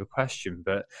in terms of a question,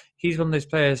 but he's one of those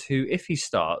players who, if he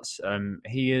starts,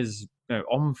 he is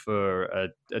on for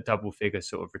a double figure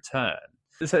sort of return.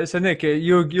 So Nick,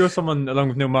 you're someone along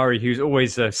with Neil Murray who's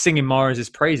always singing Mahrez's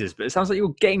praises, but it sounds like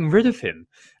you're getting rid of him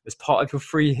as part of your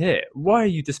free hit. Why are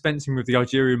you dispensing with the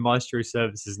Algerian Maestro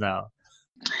services now?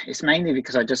 It's mainly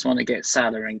because I just want to get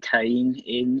Salah and Kane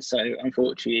in. So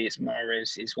unfortunately,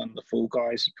 Mahrez is one of the fall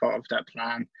guys part of that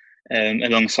plan,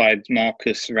 alongside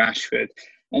Marcus Rashford.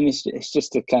 And it's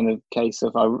just a kind of case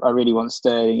of I really want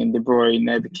Sterling and De Bruyne.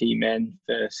 They're the key men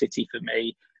for City for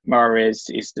me. Mahrez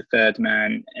is the 3rd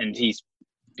man, and he's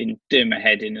been doing my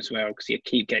head in as well because you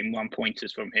keep getting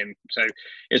 1-pointers from him. So it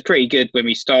was pretty good when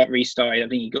we restarted. I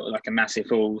think he got like a massive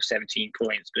haul, 17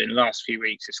 points. But in the last few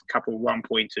weeks, it's a couple of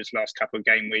 1-pointers last couple of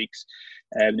game weeks.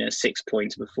 There's 6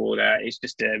 points before that. It's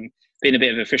just been a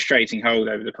bit of a frustrating hold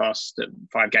over the past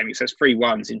 5 game weeks. So it's 3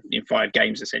 1s in 5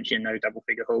 games, essentially, and no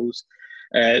double-figure hauls.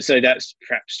 So that's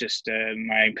perhaps just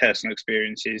my own personal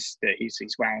experiences that he's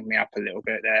wound me up a little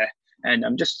bit there. And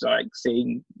I'm just like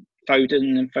seeing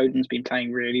Foden, and Foden's been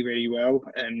playing really, really well,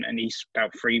 and he's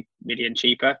about 3 million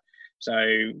cheaper. So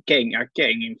getting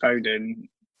in Foden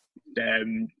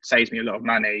saves me a lot of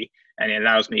money, and it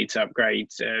allows me to upgrade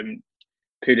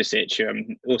Pulisic, who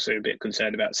I'm also a bit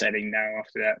concerned about selling now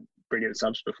after that brilliant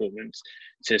subs performance,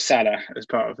 to Salah as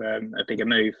part of a bigger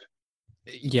move.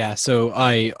 Yeah, so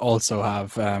I also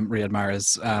have Riyad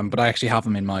Mahrez, but I actually have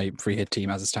him in my free hit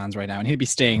team as it stands right now, and he'll be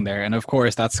staying there. And of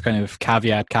course, that's kind of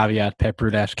caveat, Pep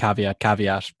Roulette,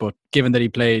 caveat. But given that he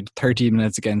played 13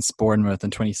 minutes against Bournemouth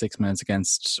and 26 minutes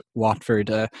against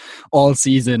Watford all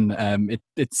season,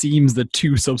 it seems that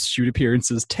 2 substitute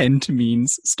appearances tend to mean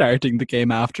starting the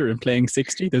game after and playing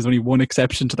 60. There's only one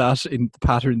exception to that in the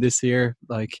pattern this year.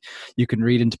 Like, you can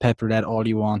read into Pep Roulette all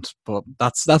you want, but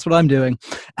that's what I'm doing.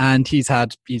 And he's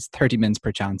 30 mins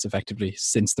per chance effectively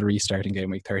since the restart in game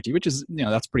week 30, which is,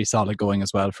 that's pretty solid going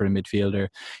as well for a midfielder.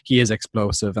 He is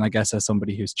explosive, and I guess as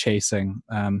somebody who's chasing,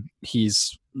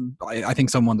 he's I think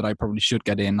someone that I probably should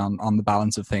get in on the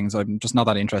balance of things. I'm just not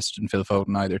that interested in Phil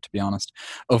Foden either, to be honest.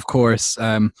 Of course,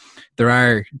 there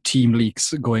are team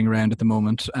leaks going around at the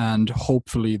moment, and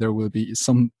hopefully there will be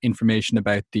some information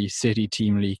about the City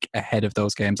team leak ahead of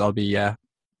those games. I'll be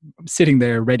sitting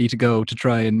there ready to go to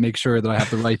try and make sure that I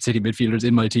have the right City midfielders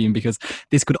in my team, because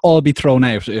this could all be thrown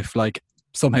out if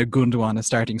somehow Gundogan is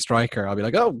starting striker. I'll be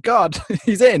like, oh God,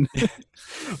 he's in. I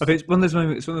think it's one of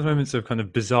those moments of kind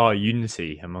of bizarre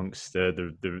unity amongst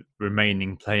the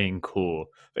remaining playing core.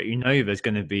 But there's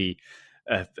going to be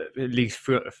at least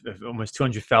almost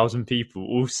 200,000 people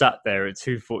all sat there at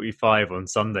 2:45 on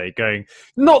Sunday going,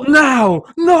 not now,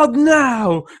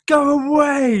 go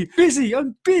away,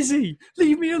 I'm busy,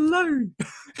 leave me alone.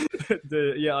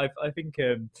 I think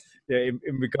in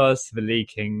regards to the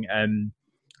leaking,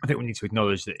 I think we need to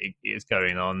acknowledge that it is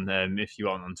going on. If you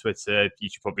aren't on Twitter, you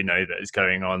should probably know that it's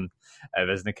going on.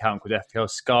 There's an account called FPL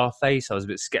Scarface. I was a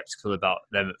bit sceptical about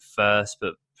them at first,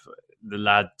 but the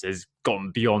lad has gone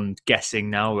beyond guessing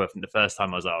now. I think the first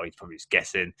time I was like, oh, he's probably just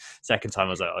guessing. Second time I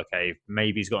was like, okay,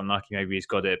 maybe he's got unlucky, maybe he's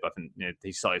got it. But I think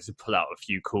he started to pull out a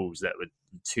few calls that were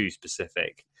too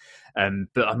specific.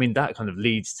 But I mean, that kind of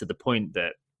leads to the point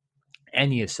that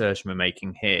any assertion we're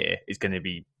making here is going to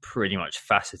be pretty much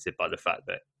faceted by the fact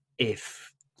that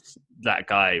if that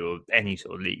guy or any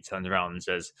sort of leak turns around and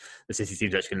says the City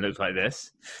team's actually going to look like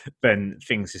this, then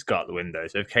things just go out the window.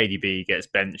 So if KDB gets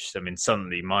benched, I mean,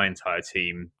 suddenly my entire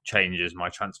team changes, my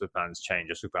transfer plans change.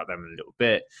 I'll talk about them in a little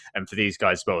bit. And for these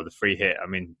guys as well, the free hit. I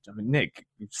mean, Nick,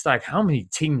 Stag, how many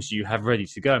teams do you have ready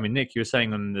to go? I mean, Nick, you were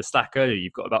saying on the Stack earlier,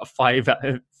 you've got about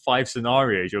five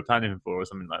scenarios you're planning for or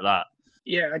something like that.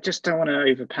 Yeah, I just don't want to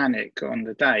over panic on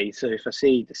the day. So if I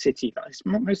see the City, it's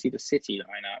mostly the City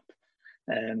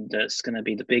lineup, that's going to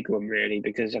be the big one really,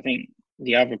 because I think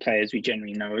the other players we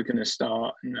generally know are going to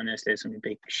start, and unless there's some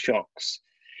big shocks,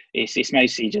 it's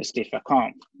mostly just if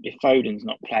Foden's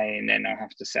not playing, then I'll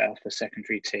have to set up a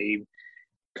secondary team,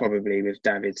 probably with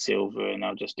David Silva, and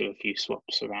I'll just do a few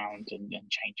swaps around and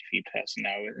change a few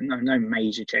personnel. No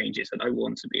major changes. I don't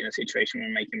want to be in a situation where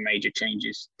I'm making major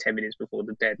changes 10 minutes before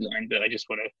the deadline, but I just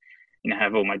want to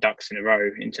have all my ducks in a row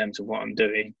in terms of what I'm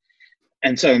doing.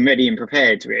 And so I'm ready and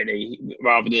prepared, really,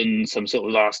 rather than some sort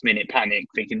of last minute panic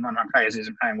thinking, one of my players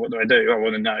isn't playing, what do? I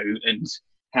want to know and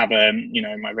have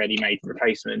my ready-made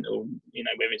replacement, or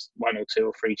whether it's 1 or 2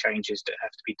 or 3 changes that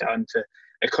have to be done to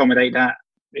accommodate that.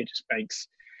 It just makes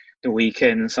the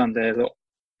weekend and Sunday a lot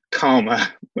calmer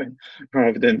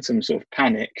rather than some sort of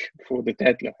panic before the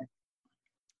deadline.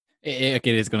 It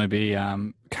is going to be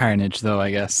carnage, though, I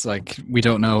guess. Like, we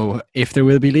don't know if there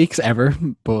will be leaks ever,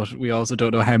 but we also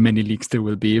don't know how many leaks there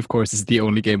will be. Of course, it's the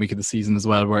only game week of the season as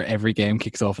well, where every game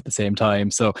kicks off at the same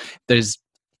time. So there's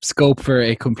scope for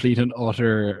a complete and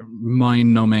utter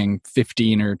mind-numbing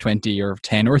 15 or 20 or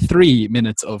 10 or 3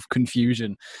 minutes of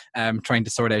confusion trying to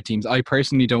sort out teams. I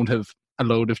personally don't have a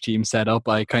load of teams set up.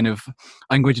 I'm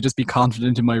going to just be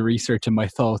confident in my research and my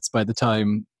thoughts by the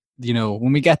time,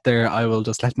 when we get there. I will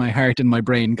just let my heart and my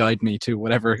brain guide me to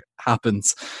whatever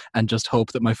happens and just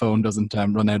hope that my phone doesn't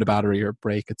run out of battery or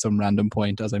break at some random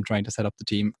point as I'm trying to set up the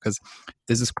team, because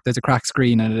there's a cracked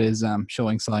screen and it is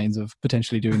showing signs of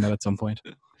potentially doing that at some point.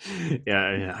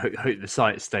 Yeah, hope the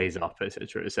site stays up,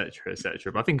 etc.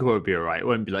 But I think it will be all right. It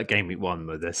won't be like Game Week 1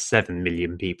 where there's 7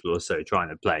 million people or so trying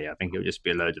to play. I think it'll just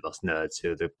be a load of us nerds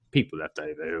who are the people left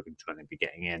over who are trying to be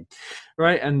getting in.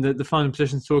 Right, and the final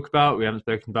position to talk about, we haven't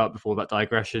spoken about before that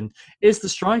digression, is the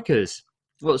strikers.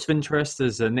 Lots of interest,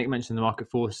 as Nick mentioned, the market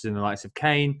forces in the likes of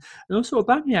Kane, and also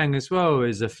Aubameyang as well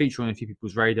is a feature on a few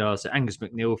people's radars. So Angus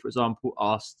McNeil, for example,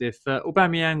 asked if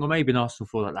Aubameyang or maybe an Arsenal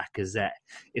for like Lacazette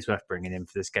is worth bringing in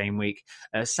for this game week.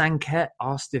 Sanket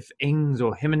asked if Ings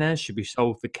or Jimenez should be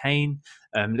sold for Kane.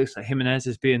 Looks like Jimenez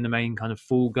is being the main kind of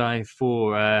fall guy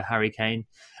for Harry Kane.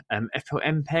 FPL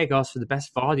MPEG asked for the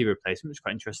best Vardy replacement, which is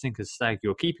quite interesting because Stag,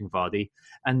 you're keeping Vardy.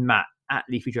 And Matt at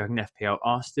Leafy Dragon FPL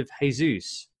asked if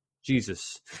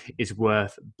Jesus is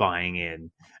worth buying in.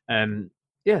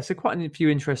 So quite a few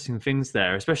interesting things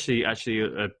there, especially actually,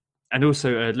 and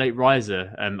also a late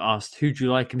riser asked, who do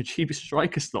you like in the cheapest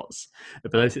striker slots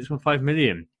below 6.5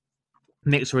 million?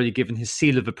 Nick's already given his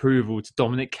seal of approval to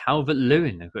Dominic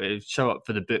Calvert-Lewin. I've got to show up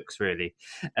for the books, really.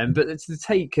 But to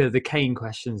take the Kane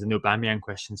questions and the Aubameyang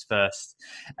questions first,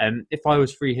 if I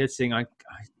was free hitting, I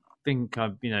think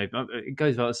it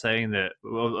goes without saying that a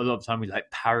lot of the time we like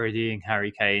parodying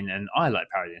Harry Kane, and I like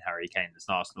parodying Harry Kane as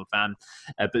an Arsenal fan,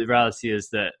 but the reality is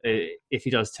that if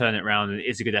he does turn it around and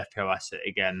is a good FPL asset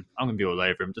again, I'm going to be all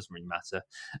over him. Doesn't really matter.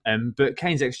 But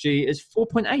Kane's XG is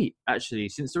 4.8 actually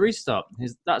since the restart.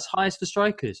 That's highest for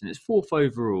strikers, and it's 4th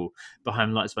overall behind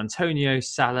the likes of Antonio,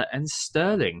 Salah and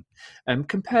Sterling.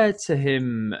 Compared to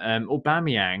him,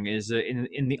 Aubameyang is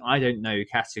in the I don't know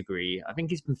category. I think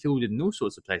he's been fielded in all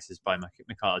sorts of places by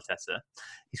Mikel Arteta.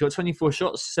 He's got 24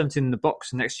 shots, 17 in the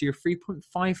box, and next year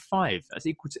 3.55. That's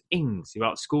equal to Ings, who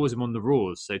outscores him on the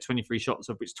Raws. So 23 shots,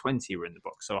 of which 20 were in the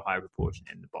box, so a higher proportion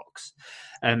in the box.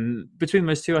 Between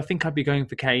those two, I think I'd be going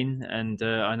for Kane, and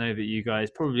I know that you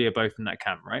guys probably are both in that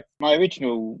camp, right? My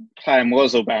original plan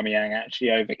was Aubameyang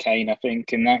actually over Kane, I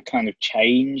think, and that kind of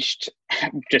changed.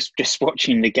 Just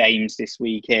watching the games this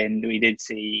weekend, we did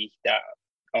see that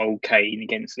old Kane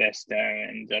against Leicester,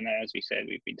 and I know, as we said,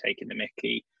 we've been taking the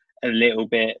mickey a little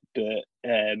bit, but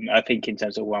I think in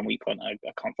terms of 1 week on, I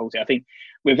can't fault it. I think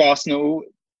with Arsenal,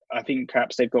 I think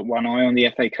perhaps they've got one eye on the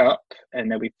FA Cup, and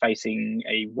they'll be facing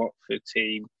a Watford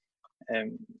team. Are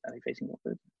they facing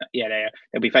Watford? Yeah, they are.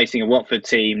 They'll be facing a Watford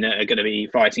team that are going to be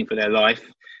fighting for their life.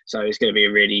 So it's going to be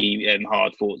a really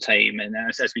hard-fought team. And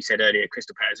as we said earlier,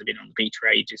 Crystal Palace have been on the beach for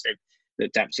ages. They've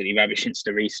looked absolutely rubbish since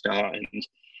the restart and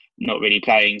not really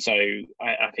playing. So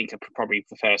I think I probably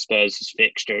prefer Spurs'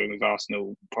 fixture, and with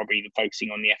Arsenal probably focusing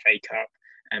on the FA Cup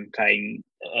and playing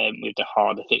with the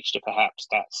harder fixture perhaps.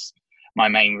 That's my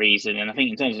main reason. And I think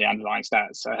in terms of the underlying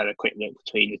stats, I had a quick look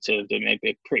between the two of them.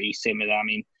 They're pretty similar. I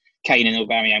mean, Kane and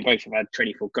Aubameyang both have had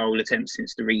 24 goal attempts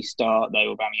since the restart,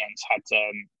 though Aubameyang's had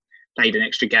played an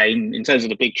extra game. In terms of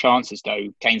the big chances, though,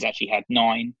 Kane's actually had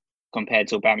 9 compared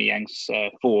to Aubameyang's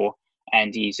 4,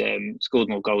 and he's scored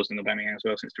more goals than Aubameyang as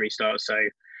well since the restart. So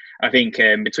I think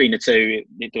between the two,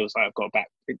 it feels like I've got back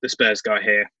the Spurs guy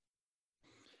here.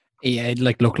 Yeah,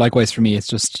 likewise for me. It's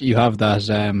just you have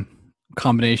that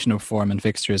combination of form and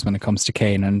fixtures when it comes to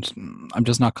Kane, and I'm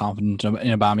just not confident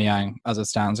in Aubameyang as it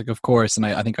stands. Like, of course, and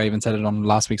I think I even said it on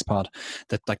last week's pod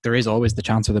that there is always the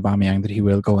chance with Aubameyang that he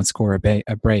will go and score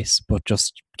a brace, but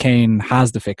just Kane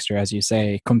has the fixture, as you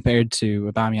say, compared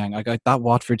to Aubameyang. That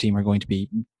Watford team are going to be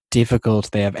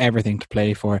difficult. They have everything to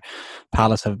play for.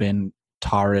 Palace have been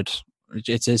torrid.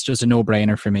 It's just a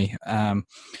no-brainer for me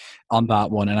on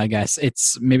that one. And I guess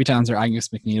it's maybe to answer Angus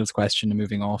McNeil's question and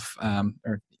moving off,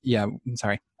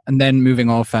 and then moving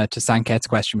off to Sanket's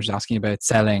question, which is asking about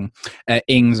selling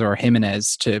Ings or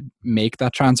Jimenez to make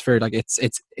that transfer. Like it's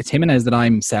Jimenez that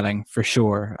I'm selling for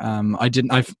sure.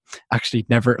 I've actually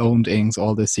never owned Ings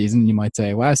all this season. You might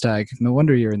say, wow, Stag, no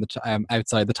wonder you're in the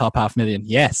outside the top 500,000.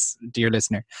 Yes, dear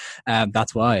listener,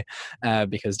 that's why,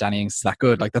 because Danny Ings is that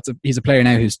good. Like he's a player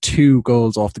now who's 2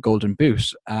 goals off the Golden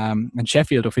Boot, and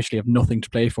Sheffield officially have nothing to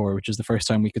play for, which is the first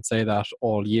time we could say that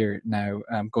all year now,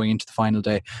 going into the final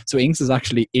day. So Ings is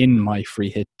actually in my free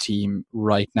hit team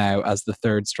right now as the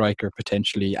third striker,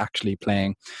 potentially actually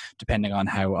playing, depending on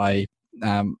how I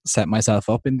set myself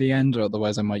up in the end.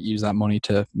 Otherwise I might use that money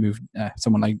to move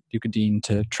someone like Luca Dean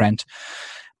to Trent.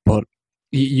 But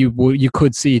you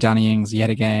could see Danny Ings yet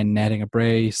again netting a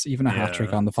brace, even a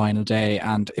hat-trick on the final day,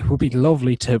 and it would be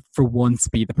lovely to for once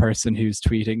be the person who's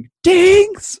tweeting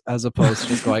 "Dings" as opposed to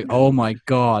just going, oh my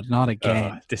god, not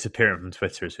again. Disappearing from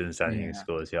Twitter as soon as Danny Ings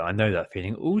scores. Yeah, I know that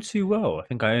feeling all too well. I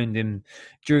think I owned him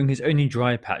during his only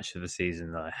dry patch of the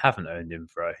season. I haven't owned him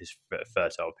for his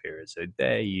fertile period, so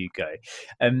there you go.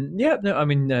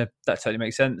 That totally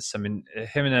makes sense. I mean,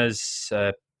 Jimenez,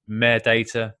 mere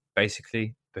data,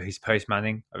 basically. But he's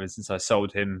post-Manning. I mean, since I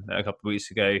sold him a couple of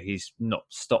weeks ago, he's not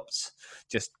stopped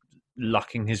just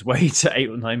lucking his way to 8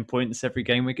 or 9 points every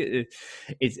game week.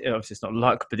 It's obviously it's not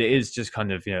luck, but it is just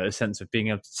kind of, a sense of being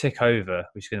able to tick over,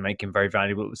 which is going to make him very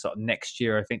valuable at the start of next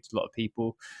year, I think, to a lot of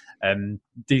people.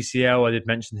 DCL, I did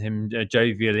mention him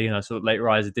jovially, and I saw Late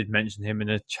Riser did mention him in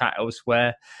a chat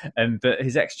elsewhere. But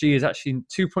his XG is actually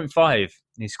 2.5, and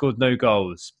he scored no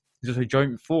goals. He's also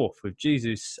joint 4th with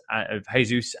Jesus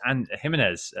and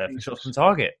Jimenez for shots from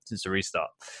target since the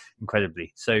restart,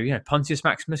 incredibly. So, Pontius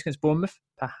Maximus against Bournemouth,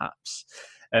 perhaps.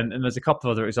 And there's a couple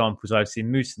of other examples I've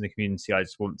seen moose in the community I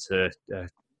just want to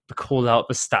call out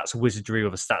the stats wizardry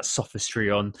or the stats sophistry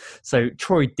on. So,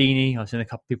 Troy Deeney, I've seen a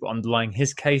couple of people underlying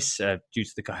his case due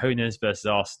to the cojones versus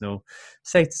Arsenal.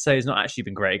 Safe to say, he's not actually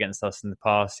been great against us in the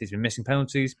past. He's been missing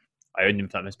penalties. I owned him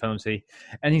for that missed penalty.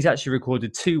 And he's actually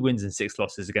recorded 2 wins and 6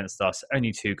 losses against us,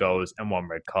 only 2 goals and 1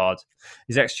 red card.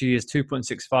 His XG is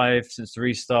 2.65 since the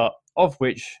restart, of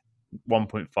which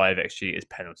 1.5 XG is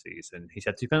penalties. And he's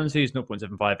had 2 penalties,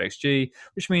 0.75 XG,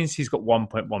 which means he's got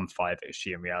 1.15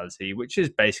 XG in reality, which is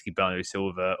basically Bernardo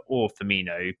Silva or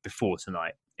Firmino before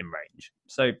tonight in range.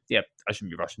 So, I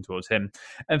shouldn't be rushing towards him.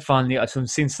 And finally, I've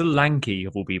seen Solanke,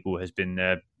 of all people, has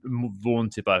been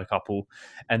vaunted by a couple,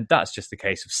 and that's just a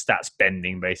case of stats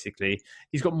bending, basically.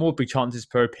 He's got more big chances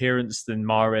per appearance than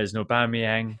Mahrez and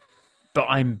Aubameyang, but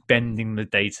I'm bending the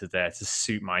data there to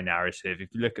suit my narrative. If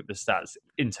you look at the stats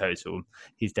in total,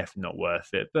 he's definitely not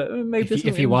worth it. But maybe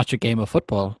if you watch a game of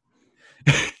football.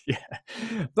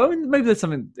 But maybe there's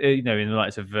something in the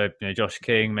likes of Josh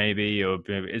King, maybe, or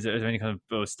is there any kind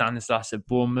of Stanislas at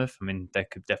Bournemouth? I mean, there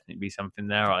could definitely be something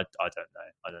there. I don't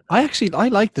know. I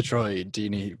like the Troy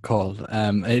Deeney call.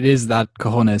 It is that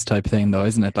cojones type thing, though,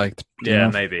 isn't it? Like,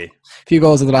 maybe a few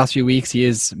goals in the last few weeks. He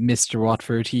is Mr.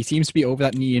 Watford. He seems to be over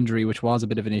that knee injury, which was a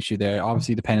bit of an issue there.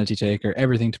 Obviously, the penalty taker,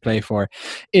 everything to play for.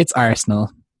 It's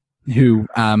Arsenal. who,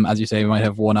 as you say, might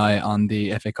have one eye on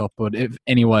the FA Cup. But if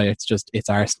anyway, it's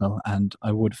Arsenal, and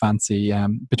I would fancy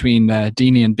between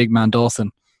Deeney and big man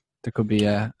Dawson, there could be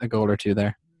a goal or two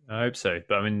there. I hope so.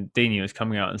 But I mean, Deeney was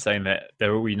coming out and saying that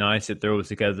they're all united, they're all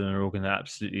together, and they're all going to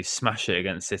absolutely smash it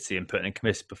against City and put in a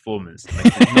committed performance. And they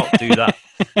did not do that.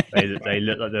 They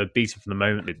looked like they were beaten from the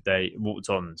moment they walked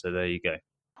on. So there you go.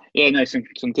 Yeah, no, some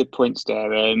good points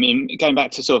there. I mean, going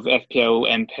back to sort of FPL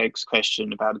MPEG's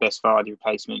question about the best Vardy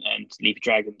replacement and Leafy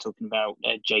Dragon talking about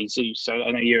Jesus. So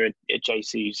I know you're a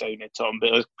Jesus owner, Tom, but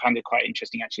it was kind of quite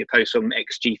interesting actually, a post from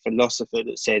XG Philosopher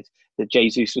that said that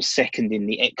Jesus was second in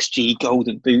the XG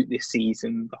Golden Boot this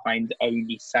season behind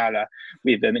only Salah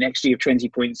with an XG of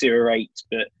 20.08,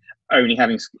 but only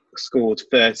having scored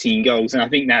 13 goals. And I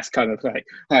think that's kind of like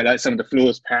highlights some of the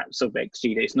flaws perhaps of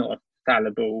XG, that it's not a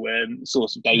fallible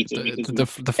source of data. The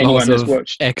flaws of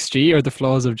XG or the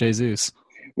flaws of Jesus?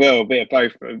 Well, a bit of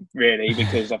both, really,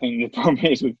 because I think the problem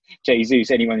is with Jesus,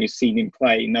 anyone who's seen him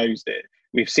play knows that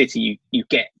with City, you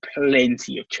get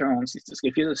plenty of chances to score.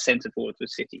 If you're the centre forward for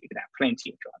City, you can have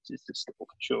plenty of chances to score, for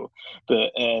sure.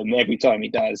 But every time he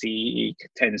does, he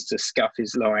tends to scuff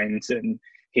his lines and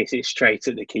hit it straight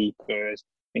at the keeper. I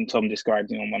think Tom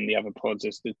described him on one of the other pods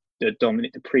as the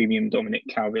premium Dominic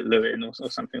Calvert-Lewin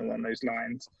or something along those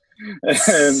lines.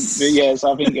 But yeah,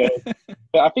 so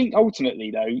I think ultimately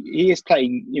though, he is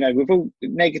playing, with all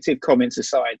negative comments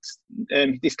aside,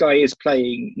 this guy is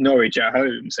playing Norwich at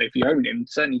home. So if you own him,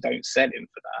 certainly don't sell him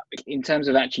for that. In terms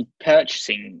of actually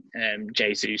purchasing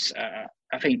Jesus,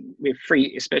 I think with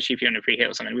free, especially if you're on a free hit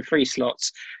or something, with 3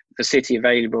 slots for City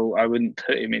available, I wouldn't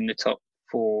put him in the top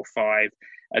 4 or 5.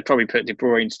 I'd probably put De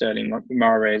Bruyne, Sterling,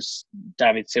 Mahrez,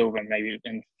 David Silva, maybe,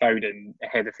 and Foden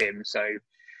ahead of him. So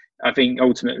I think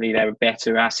ultimately there are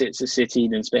better assets at City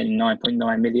than spending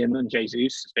 9.9 million on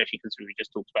Jesus, especially because we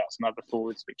just talked about some other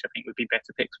forwards, which I think would be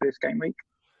better picks for this game week.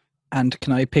 And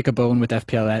can I pick a bone with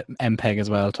FPL MPEG as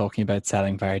well, talking about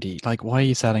selling Vardy? Like, why are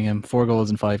you selling him? 4 goals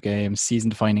in 5 games,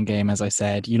 season-defining game, as I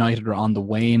said. United are on the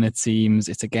wane, it seems.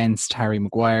 It's against Harry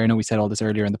Maguire. I know we said all this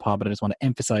earlier in the pod, but I just want to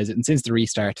emphasise it. And since the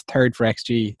restart, 3rd for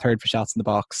XG, 3rd for shots in the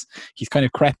box. He's kind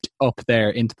of crept up there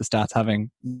into the stats,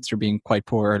 having being quite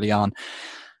poor early on.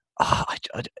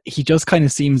 He just kind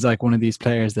of seems like one of these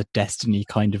players that destiny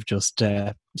kind of just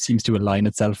seems to align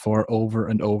itself for over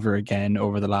and over again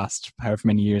over the last however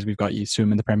many years we've got used to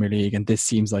him in the Premier League, and this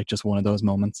seems like just one of those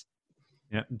moments.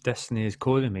 Yeah, destiny is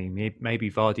calling me. Maybe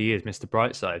Vardy is Mr.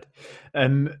 Brightside.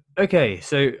 Okay,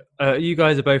 so you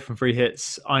guys are both from free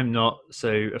hits. I'm not.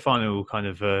 So a final kind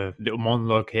of little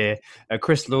monologue here.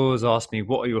 Chris Laws asked me,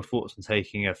 what are your thoughts on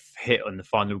taking a hit on the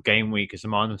final game week as a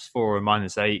 -4 or a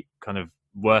 -8 kind of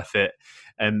worth it?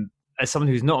 As someone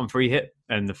who's not on free hit,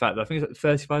 and the fact that I think it's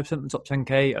like 35% of the top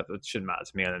 10k, it shouldn't matter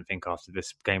to me, I don't think, after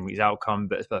this game week's outcome,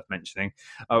 but it's worth mentioning,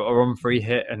 are on free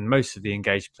hit, and most of the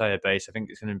engaged player base, I think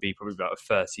it's going to be probably about a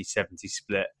 30-70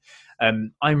 split.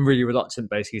 I'm really reluctant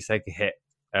basically to take a hit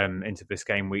into this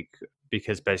game week,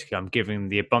 because basically I'm giving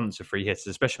the abundance of free hits,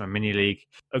 especially my mini league,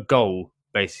 a goal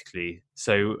basically.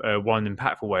 So one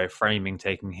impactful way of framing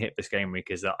taking a hit this game week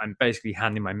is that I'm basically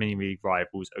handing my mini league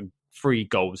rivals a 3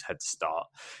 goals head start.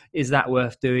 Is that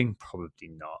worth doing? Probably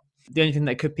not. The only thing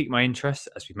that could pique my interest,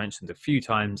 as we've mentioned a few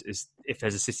times, is if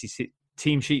there's a City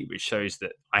team sheet which shows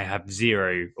that I have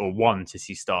 0 or 1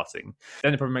 City starting,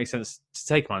 then it probably makes sense to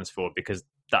take -4, because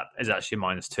that is actually a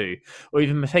 -2, or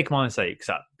even take -8 because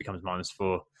that becomes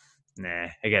 -4. Nah,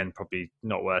 again, probably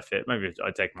not worth it. Maybe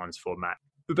I'd take -4 max.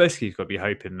 But basically, you've got to be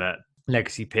hoping that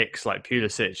legacy picks like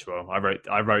Pulisic, well,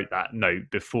 I wrote that note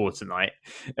before tonight,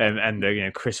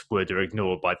 and Chris Wood are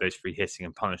ignored by those free hitting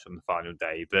and punished on the final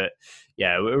day. But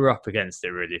yeah, we're up against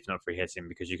it really if not free hitting,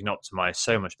 because you can optimize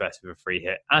so much better with a free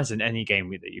hit, as in any game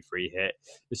week that you free hit.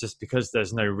 It's just because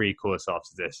there's no recourse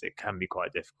after this, it can be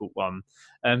quite a difficult one.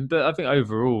 But I think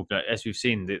overall, as we've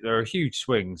seen, there are huge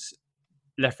swings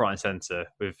left, right and centre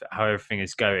with how everything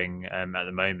is going at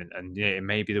the moment, and it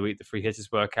may be the week the free hitters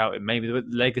work out, it may be the week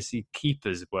the legacy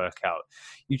keepers work out,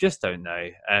 you just don't know.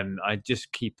 I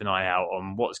just keep an eye out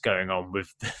on what's going on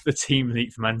with the team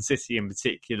league for Man City in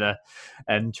particular,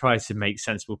 and try to make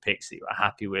sensible picks that you're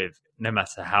happy with no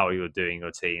matter how you're doing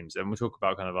your teams. And we'll talk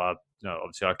about kind of our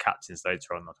obviously our captains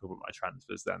later on. I'll talk about my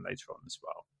transfers then later on as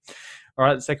well. All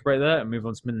right, let's take a break there and move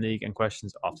on to Min League and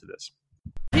questions after this.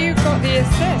 Who got the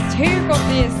assist? Who got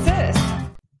the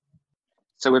assist?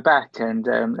 So we're back, and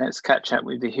let's catch up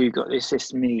with the Who Got the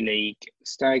Assist mini league.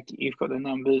 Stag, you've got the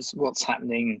numbers. What's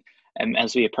happening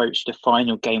as we approach the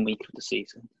final game week of the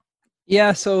season?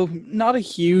 Yeah, so not a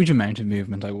huge amount of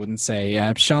movement, I wouldn't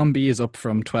say. Sean B is up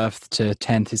from 12th to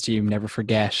 10th. His team, never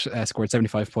forget, scored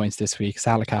 75 points this week.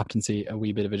 Salah captaincy, a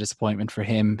wee bit of a disappointment for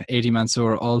him. Adi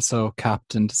Mansour also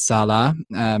captained Salah.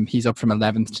 He's up from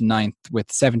 11th to 9th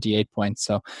with 78 points,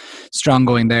 so strong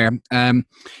going there.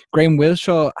 Graham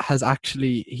Wilshaw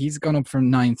he's gone up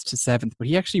from 9th to 7th, but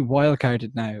he actually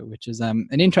wildcarded now, which is an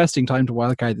interesting time to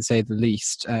wildcard, to say the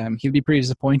least. He'll be pretty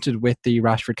disappointed with the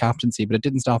Rashford captaincy, but it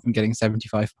didn't stop him getting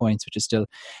 75 points, which is still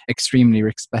extremely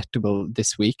respectable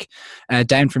this week.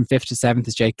 Down from 5th to 7th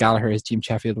is Jake Gallagher, his team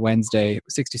Sheffield Wednesday,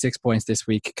 66 points this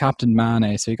week. Captain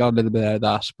Mane, so he got a little bit out of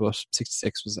that, but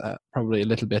 66 was probably a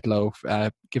little bit low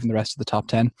given the rest of the top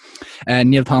 10.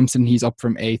 Neil Thompson, he's up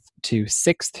from 8th to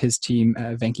 6th. His team,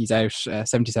 Venky's out,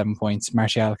 77 points.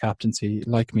 Martial captaincy,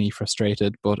 like me,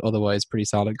 frustrated, but otherwise pretty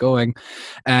solid going.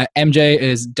 MJ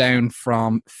is down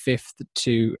from 5th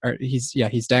to,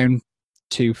 he's down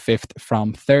to 5th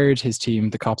from 3rd. His team,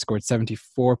 the Cop, scored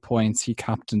 74 points. He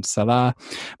captained Salah.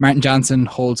 Martin Jansen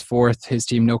holds 4th. His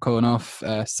team, Noko enough,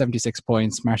 76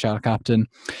 points. Martial captain.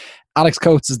 Alex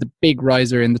Coates is the big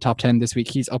riser in the top 10 this week.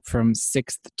 He's up from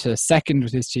 6th to 2nd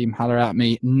with his team, Holler At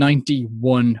Me,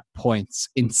 91 points,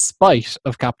 in spite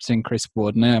of captaining Chris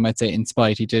Wood. Now, I might say in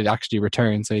spite, he did actually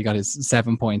return, so he got his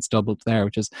 7 points doubled there,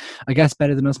 which is, I guess,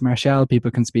 better than us Martial people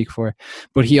can speak for.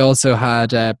 But he also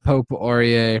had Pope,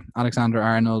 Aurier,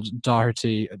 Alexander-Arnold,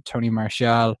 Doherty, Tony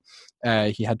Martial.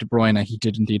 He had De Bruyne. He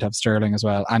did indeed have Sterling as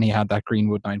well, and he had that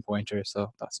Greenwood 9-pointer,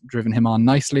 so that's driven him on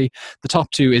nicely. The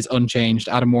top 2 is unchanged.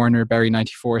 Adam Warner, Berry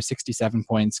 94, 67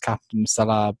 points. Captain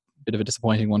Salah, bit of a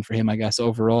disappointing one for him, I guess,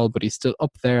 overall, but he's still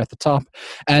up there at the top.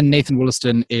 And Nathan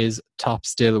Wollaston is top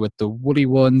still with the Woolly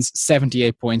Ones,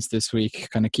 78 points this week,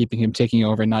 kind of keeping him ticking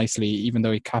over nicely, even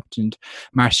though he captained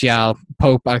Martial,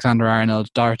 Pope,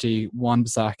 Alexander-Arnold, Doherty,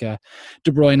 Wan-Bissaka,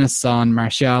 De Bruyne, Son,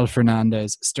 Martial,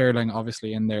 Fernandes, Sterling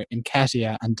obviously in there,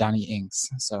 Nketiah and Danny Ings.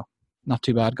 So not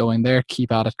too bad going there.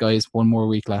 Keep at it, guys. One more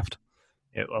week left.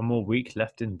 Yeah, one more week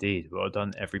left indeed. Well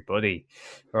done, everybody.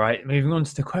 All right, moving on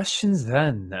to the questions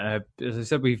then. As I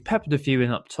said, we've peppered a few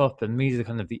in up top, and these are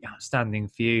kind of the outstanding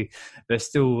few. There's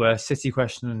still a City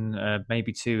question,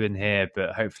 maybe 2 in here,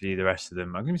 but hopefully the rest of them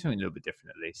are going to be something a little bit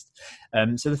different at least.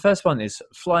 So the first one is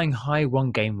flying high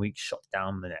one game week, shot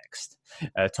down the next.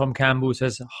 Tom Campbell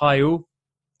says, hi all.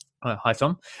 Hi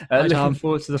Tom. Looking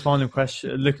forward to the final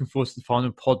question. Looking forward to the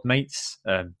final pod, mates.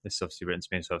 This is obviously written to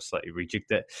me, so I've slightly rejigged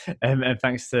it. And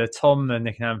thanks to Tom and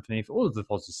Nick and Anthony for all of the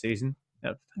pods this season.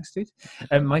 Thanks, dude.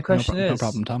 My question is, no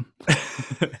problem, Tom.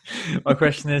 My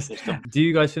question is, do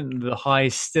you guys think the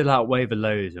highs still outweigh the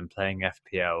lows when playing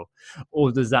FPL,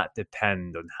 or does that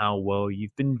depend on how well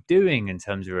you've been doing in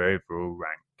terms of your overall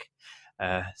rank?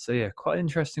 So yeah, quite an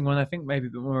interesting one. I think maybe a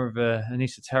bit more of an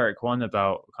esoteric one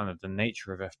about kind of the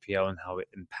nature of FPL and how it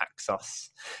impacts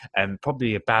us.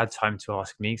 Probably a bad time to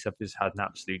ask me because I've just had an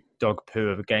absolute dog poo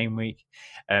of a game week.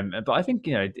 But I think,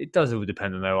 it does all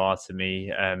depend on OR to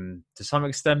me to some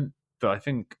extent. But I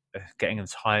think getting a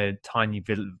tiny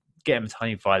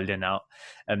violin out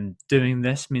and doing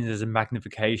this means there's a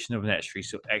magnification of an extra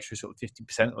sort of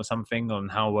 50% or something on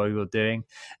how well you're doing.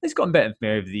 It's gotten better for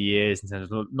me over the years in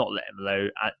terms of not letting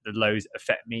the lows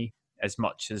affect me as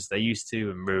much as they used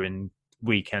to and ruin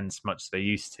weekends as much as they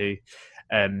used to.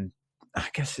 I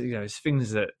guess it's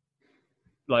things that,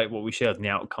 like what we shared in the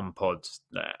outcome pods,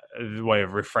 the way of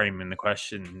reframing the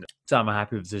question. So am I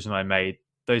happy with the decision I made?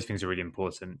 Those things are really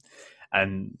important.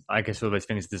 And I guess all those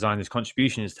things designed as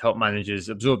contributions to help managers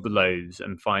absorb the lows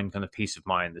and find kind of peace of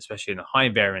mind, especially in a high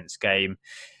variance game,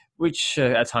 which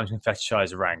at times can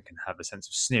fetishize a rank and have a sense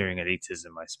of sneering elitism,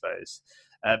 I suppose.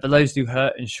 The lows do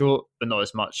hurt in short, but not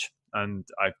as much. And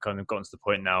I've kind of gotten to the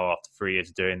point now after 3 years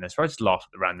of doing this where I just laugh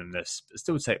at the randomness, but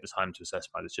still take the time to assess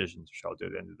my decisions, which I'll do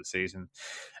at the end of the season.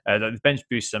 The bench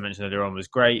boost I mentioned earlier on was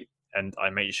great. And I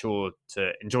made sure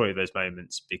to enjoy those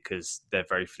moments because they're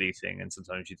very fleeting. And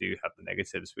sometimes you do have the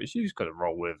negatives, which you just got to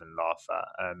roll with and laugh at.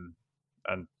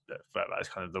 And that's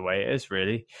kind of the way it is,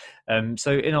 really.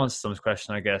 So in answer to Tom's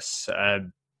question, I guess,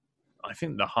 I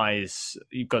think the highs,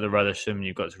 you've got to relish them.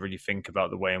 You've got to really think about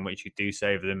the way in which you do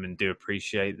savor them and do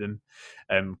appreciate them,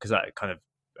 because that kind of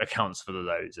accounts for the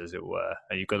lows, as it were.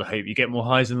 And you've got to hope you get more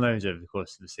highs and lows over the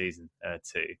course of the season,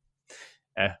 too.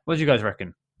 What do you guys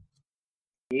reckon?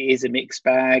 It is a mixed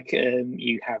bag.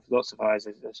 You have lots of highs,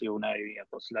 as you all know. You have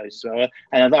lots of lows as well.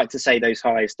 And I'd like to say those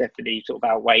highs definitely sort of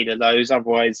outweigh the lows.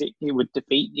 Otherwise, it would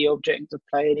defeat the object of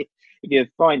playing. If you're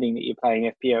finding that you're playing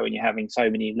FPL and you're having so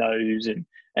many lows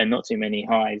and not too many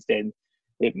highs, then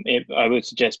I would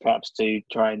suggest perhaps to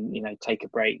try and take a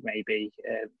break maybe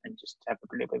and just have a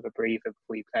little bit of a breather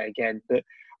before you play again. But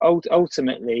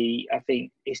ultimately, I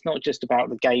think it's not just about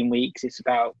the game weeks. It's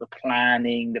about the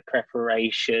planning, the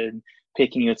preparation,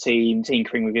 picking your team,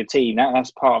 tinkering with your team.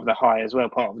 That's part of the high as well,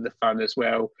 part of the fun as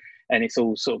well. And it's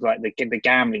all sort of like the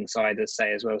gambling side, let's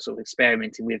say, as well, sort of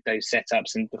experimenting with those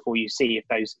setups, and before you see if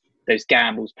those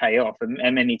gambles pay off.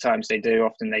 And many times they do,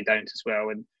 often they don't as well.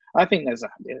 And I think there's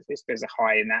a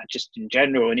high in that just in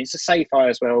general, and it's a safe high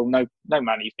as well. No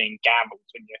money being gambled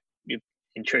when you're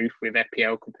in truth with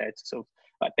FPL compared to sort of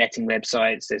like betting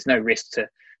websites. There's no risk to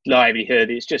livelihood.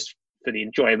 It's just for the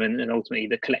enjoyment and ultimately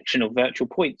the collection of virtual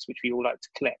points, which we all like to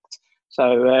collect.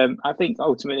 So I think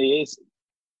ultimately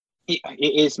it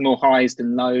is more highs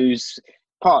than lows,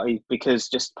 partly because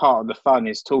just part of the fun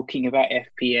is talking about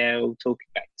FPL, talking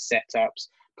about the setups,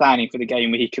 planning for the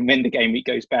game week, and when the game week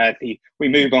goes badly, we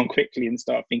move on quickly and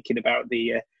start thinking about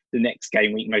the next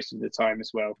game week most of the time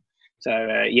as well. So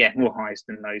more highs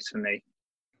than lows for me.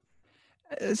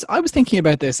 I was thinking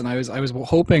about this, and I was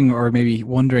hoping, or maybe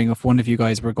wondering, if one of you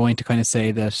guys were going to kind of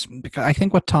say that, because I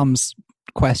think what Tom's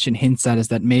question hints at is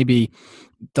that maybe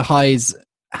the highs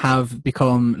have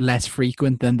become less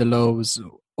frequent than the lows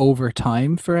over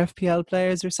time for FPL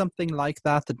players, or something like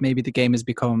that. That maybe the game has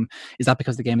become, is that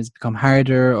because the game has become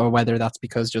harder, or whether that's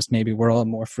because just maybe we're all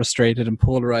more frustrated and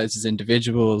polarized as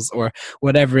individuals, or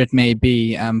whatever it may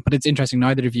be. But it's interesting,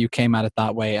 neither of you came at it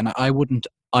that way, and I wouldn't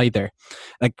either.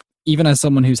 Like, even as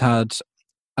someone who's had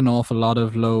an awful lot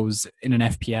of lows in an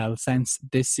FPL sense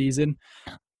this season,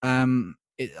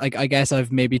 I guess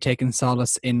I've maybe taken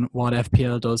solace in what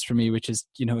FPL does for me, which is,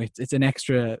 it's an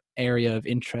extra area of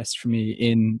interest for me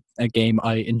in a game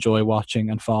I enjoy watching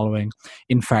and following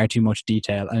in far too much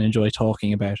detail, and enjoy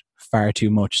talking about far too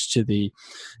much to the,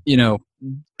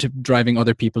 to driving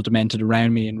other people demented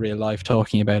around me in real life,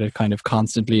 talking about it kind of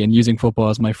constantly, and using football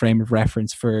as my frame of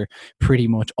reference for pretty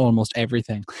much almost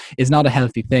everything is not a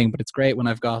healthy thing. But it's great when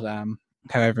I've got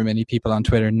however many people on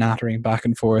Twitter nattering back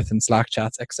and forth and Slack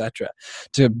chats, etc.,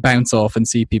 to bounce off and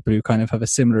see people who kind of have a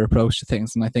similar approach to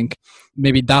things. And I think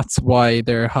maybe that's why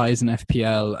there are highs in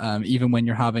FPL, even when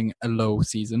you're having a low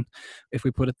season, if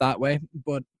we put it that way.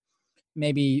 But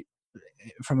maybe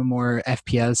from a more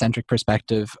FPL centric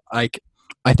perspective, I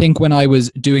think when I was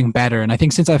doing better, and I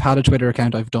think since I've had a Twitter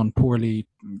account, I've done poorly,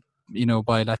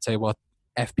 by, let's say, what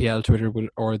FPL Twitter would,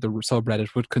 or the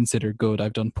subreddit would consider good,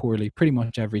 I've done poorly pretty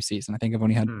much every season. I think I've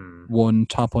only had one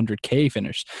top 100k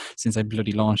finish since I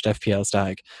bloody launched FPL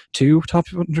Stag. 2 top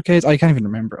 100ks, I can't even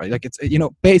remember. It's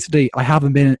basically I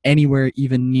haven't been anywhere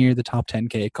even near the top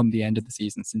 10k come the end of the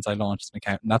season since I launched an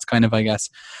account, and that's kind of, I guess,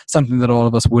 something that all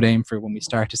of us would aim for when we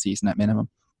start a season at minimum.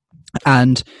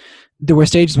 And there were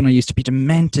stages when I used to be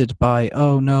demented by,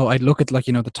 oh no, I'd look at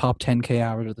the top 10k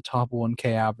average or the top 1k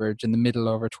average in the middle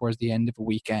over towards the end of a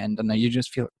weekend, and you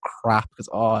just feel crap because,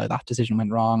 that decision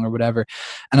went wrong or whatever.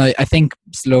 And I think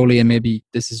slowly, and maybe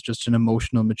this is just an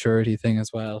emotional maturity thing as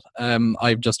well,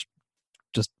 I've just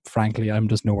frankly, I'm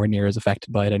just nowhere near as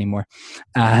affected by it anymore,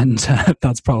 and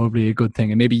that's probably a good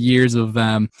thing. And maybe years of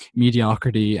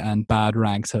mediocrity and bad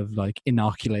ranks have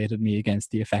inoculated me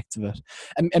against the effects of it.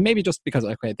 And maybe just because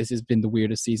this has been the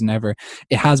weirdest season ever,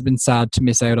 it has been sad to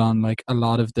miss out on a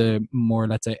lot of the more,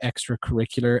 let's say,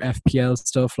 extracurricular FPL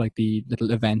stuff, like the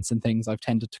little events and things. I've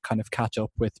tended to kind of catch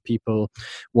up with people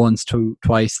once,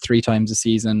 twice, 3 times a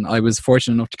season. I was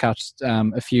fortunate enough to catch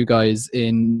a few guys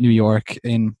in New York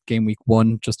in game week 1,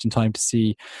 just in time to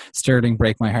see Sterling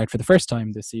break my heart for the first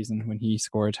time this season when he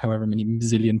scored however many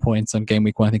bazillion points on game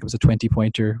week 1. I think it was a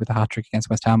 20-pointer with a hat-trick against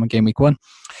West Ham on game week 1.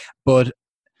 But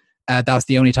that was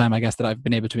the only time, I guess, that I've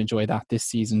been able to enjoy that this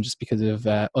season, just because of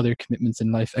other commitments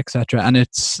in life, etc. And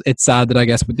it's sad that, I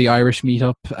guess, with the Irish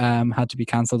meetup had to be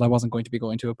cancelled. I wasn't going to be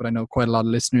going to it, but I know quite a lot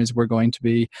of listeners were going to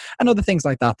be, and other things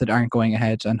like that aren't going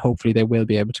ahead, and hopefully they will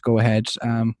be able to go ahead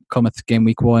come at game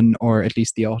week 1, or at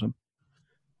least the autumn.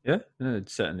 Yeah, no,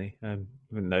 certainly.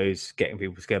 Even those getting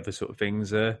people together sort of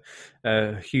things are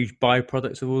huge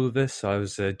byproducts of all of this. I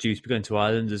was due to be going to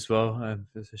Ireland as well.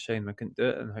 It's a shame I couldn't do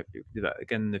it, and I hope we can do that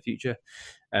again in the future.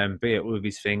 But yeah, all of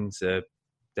these things are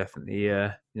definitely,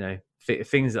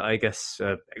 things that I guess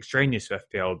are extraneous to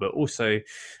FPL, but also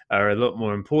are a lot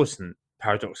more important,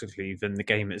 paradoxically, than the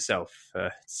game itself.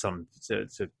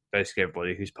 To basically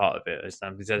everybody who's part of it, as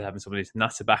Sam said, having somebody to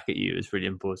natter back at you is really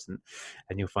important,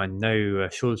 and you'll find no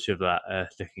shortage of that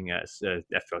looking at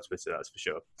FPL Twitter, that's for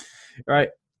sure. Right,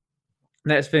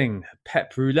 next thing,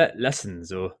 Pep Roulette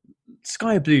lessons, or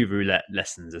Sky Blue Roulette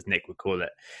lessons, as Nick would call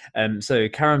it. So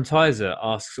Karam Tizer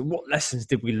asks, what lessons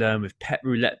did we learn with Pep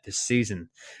Roulette this season?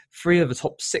 3 of the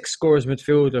top 6 scorers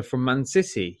midfielder from Man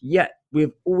City, yet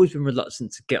we've always been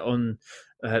reluctant to get on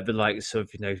the likes of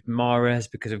Mahrez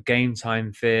because of game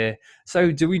time fear.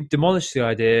 So do we demolish the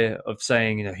idea of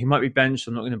saying he might be benched,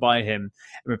 I'm not going to buy him,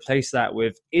 and replace that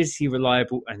with, is he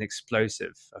reliable and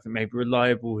explosive? I think maybe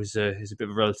reliable is a bit of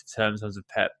a relative term in terms of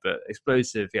Pep, but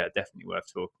explosive, yeah, definitely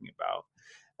worth talking about.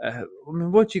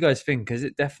 What do you guys think? Is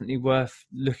it definitely worth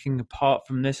looking apart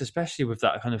from this, especially with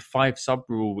that kind of 5 sub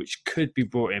rule, which could be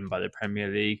brought in by the Premier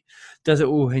League? Does it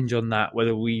all hinge on that,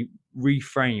 whether we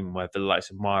reframe whether the likes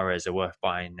of Mahrez are worth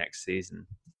buying next season?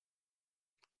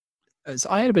 So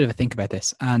I had a bit of a think about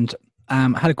this, and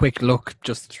had a quick look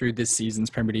just through this season's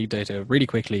Premier League data really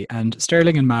quickly, and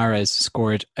Sterling and Mahrez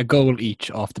scored a goal each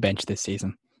off the bench this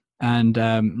season. And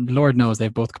Lord knows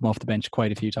they've both come off the bench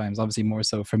quite a few times, obviously more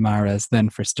so for Mahrez than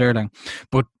for Sterling.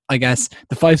 But I guess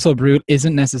the 5 sub rule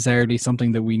isn't necessarily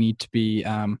something that we need to be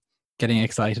getting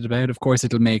excited about. Of course,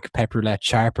 it'll make Pep Roulette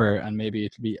sharper, and maybe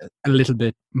it'll be a little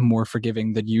bit more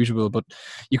forgiving than usual. But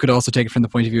you could also take it from the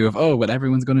point of view of,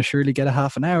 everyone's going to surely get a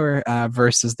half an hour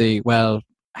versus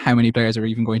how many players are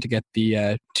even going to get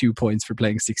the 2 points for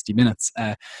playing 60 minutes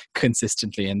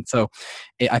consistently? And so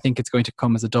I think it's going to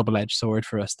come as a double-edged sword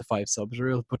for us, the 5 subs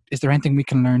rule. But is there anything we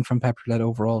can learn from Pep Roulette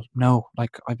overall? No.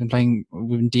 We've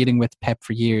been dealing with Pep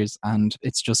for years, and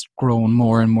it's just grown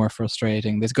more and more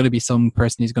frustrating. There's going to be some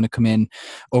person who's going to come in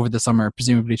over the summer,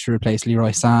 presumably to replace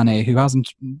Leroy Sané, who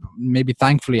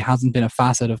thankfully hasn't been a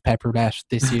facet of Pep Roulette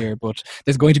this year, but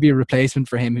there's going to be a replacement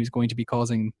for him who's going to be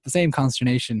causing the same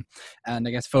consternation. And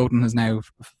I guess Foden has now,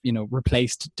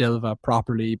 replaced Silva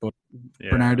properly, but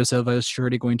Bernardo Silva is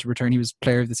surely going to return. He was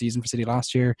player of the season for City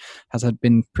last year, has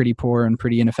been pretty poor and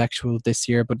pretty ineffectual this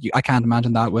year, but I can't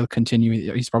imagine that will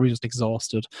continue. He's probably just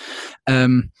exhausted.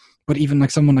 But even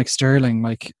someone like Sterling,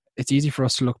 it's easy for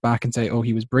us to look back and say, oh,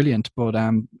 he was brilliant, but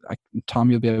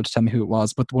Tom, you'll be able to tell me who it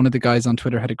was, but one of the guys on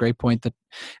Twitter had a great point that,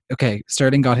 okay,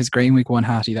 Sterling got his Game Week 1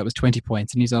 hattie, that was 20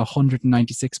 points, and he's at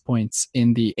 196 points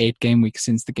in the 8 game weeks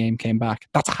since the game came back.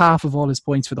 That's half of all his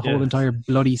points for the whole entire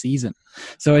bloody season.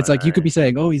 So it's you could be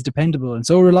saying, oh, he's dependable and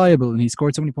so reliable, and he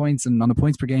scored so many points and on a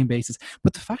points per game basis,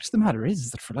 but the fact of the matter is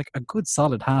that for a good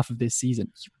solid half of this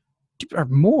season, or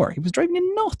more, he was driving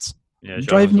you nuts. Yeah,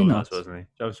 driving you nuts, wasn't he?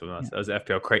 That was nuts. That was an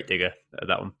FPL crate digger,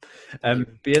 that one.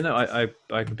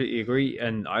 I completely agree,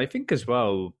 and I think as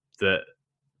well that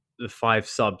the 5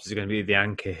 subs is going to be the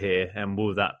anchor here, and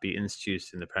will that be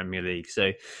introduced in the Premier League?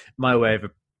 So my way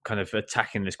of kind of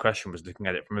attacking this question was looking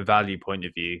at it from a value point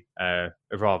of view,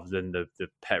 rather than the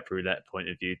Pep Roulette point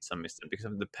of view to some extent, because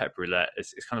the Pep Roulette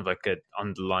is kind of like an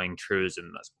underlying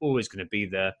truism that's always going to be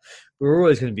there. We're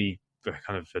always going to be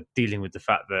kind of dealing with the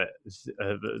fact that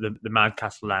the Mad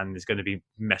Catalan is going to be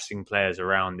messing players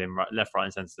around in left, right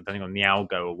and centre, depending on the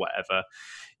algo or whatever.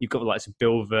 You've got the likes of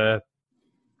Bilver,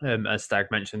 as Stag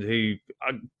mentioned, who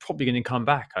are probably going to come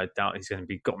back. I doubt he's going to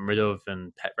be gotten rid of,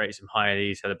 and Pep rates him highly.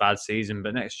 He's had a bad season,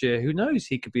 but next year, who knows?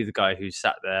 He could be the guy who's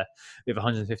sat there with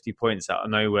 150 points out of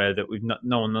nowhere that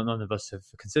none of us have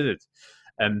considered.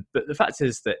 But the fact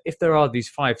is that if there are these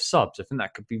 5 subs, I think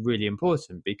that could be really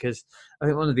important, because I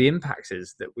think one of the impacts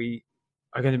is that we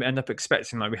are going to end up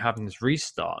expecting, like we have in this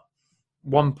restart,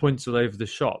 1 point all over the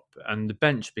shop, and the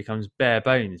bench becomes bare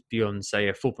bones beyond, say,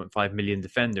 a 4.5 million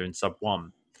defender in sub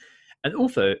 1. And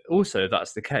also, if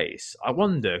that's the case, I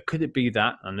wonder, could it be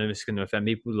that, I know this is going to offend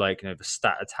people like the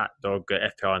Stat Attack Dog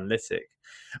at FPL Analytic,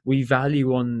 we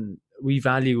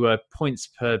value a points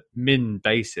per min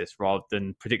basis rather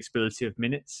than predictability of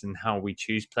minutes and how we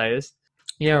choose players.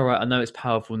 Yeah, right, I know it's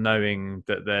powerful knowing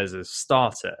that there's a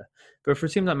starter, but for a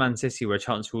team like Man City, where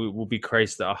chance will be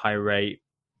created at a high rate,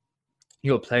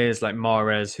 you've got players like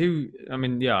Mahrez, who,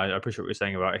 I appreciate what you're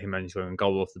saying about him only scoring a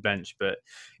goal off the bench, but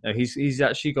he's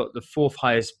actually got the 4th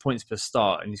highest points per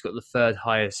start, and he's got the 3rd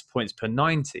highest points per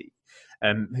 90.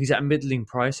 He's at a middling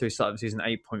price, so he started the season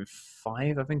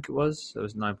 8.5, I think it was. So it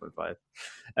was 9.5.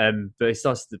 But he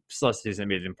starts the season at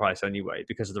middling price anyway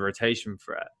because of the rotation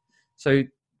threat. So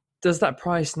does that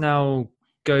price now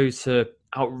go to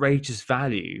outrageous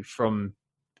value from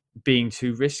being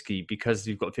too risky because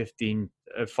you've got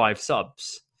 5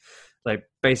 subs?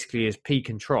 Basically, is peak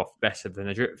and trough better than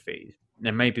a drip feed?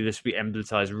 And maybe this will be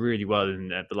emblematized really well in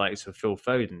the likes of Phil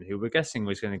Foden, who we're guessing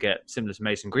was going to get, similar to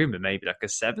Mason Greenwood, maybe like a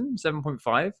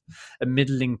 7.5, a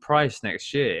middling price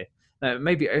next year.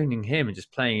 Maybe owning him and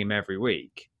just playing him every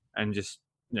week, and just,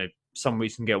 some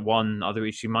weeks you can get 1, other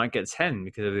weeks you might get 10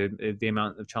 because of the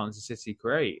amount of chances City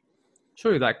create.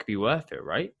 Surely that could be worth it,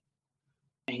 right?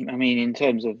 In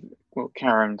terms of what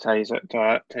Karen Taser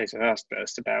asked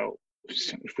us about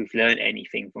if we've learned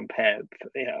anything from Pep,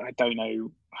 I don't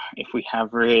know if we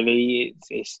have really.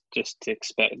 It's just to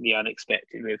expect the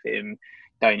unexpected with him.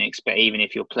 don't expect, even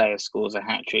if your player scores a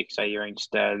hat trick, say your own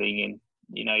Sterling, and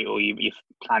or you're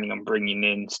planning on bringing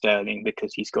in Sterling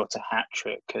because he's got a hat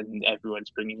trick and everyone's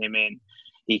bringing him in,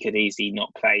 he could easily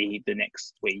not play the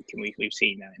next week, and we've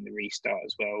seen that in the restart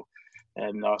as well.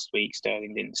 Last week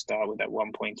Sterling didn't start with that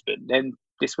 1 point, but then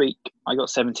this week I got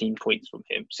 17 points from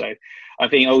him. So I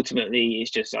think ultimately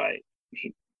it's just like,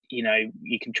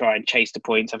 you can try and chase the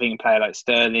points. I think a player like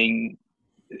Sterling,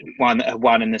 one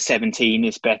and the 17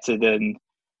 is better than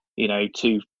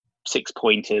 2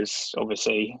 6-pointers,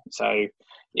 obviously. So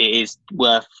it is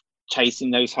worth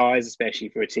chasing those highs, especially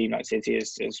for a team like City,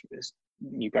 as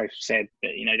you both said,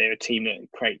 that they're a team that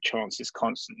create chances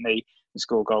constantly and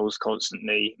score goals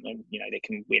constantly, and they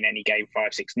can win any game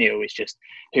 5-6-0. It's just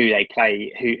who they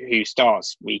play, who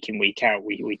starts week in, week out,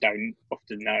 we don't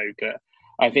often know. But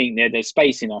I think there's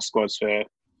space in our squads for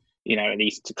at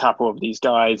least a couple of these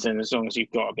guys, and as long as you've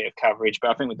got a bit of coverage.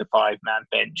 But I think with the 5-man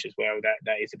bench as well,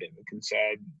 that is a bit of a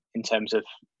concern in terms of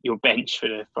your bench for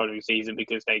the following season,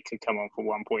 because they could come on for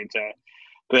 1 pointer.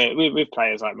 But with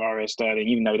players like Mario Sterling,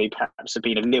 even though they perhaps have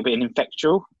been a little bit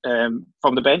ineffectual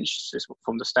from the bench, just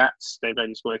from the stats, they've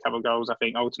only scored a couple of goals. I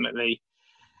think ultimately,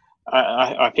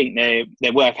 I think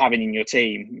they're worth having in your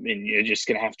team, and you're just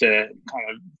going to have to kind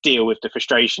of deal with the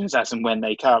frustrations as and when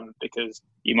they come, because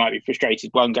you might be frustrated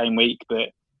one game week, but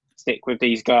stick with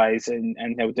these guys and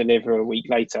they'll deliver a week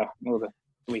later or the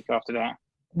week after that.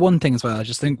 One thing as well, I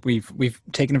just think we've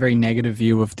taken a very negative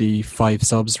view of the 5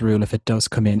 subs rule if it does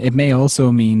come in. It may also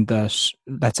mean that,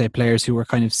 let's say, players who were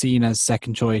kind of seen as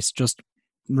second choice just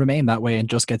remain that way and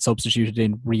just get substituted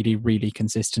in really, really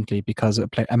consistently, because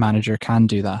a manager can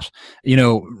do that.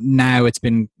 Now it's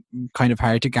been kind of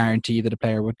hard to guarantee that a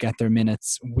player would get their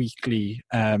minutes weekly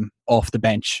off the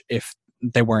bench if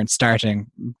they weren't starting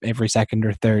every second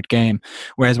or third game.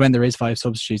 Whereas when there is 5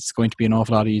 substitutes, it's going to be an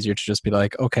awful lot easier to just be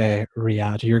like, okay,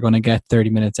 Riyad, you're going to get 30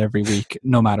 minutes every week,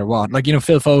 no matter what.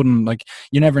 Phil Foden,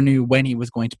 you never knew when he was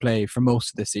going to play for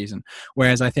most of the season.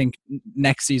 Whereas I think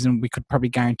next season we could probably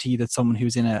guarantee that someone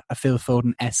who's in a Phil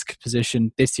Foden-esque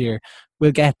position this year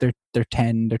will get their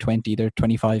 10, their 20, their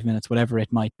 25 minutes, whatever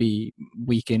it might be,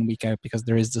 week in, week out, because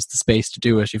there is just the space to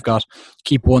do it. You've got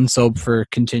keep 1 sub for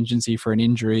contingency for an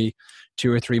injury,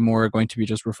 2 or 3 more are going to be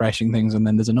just refreshing things, and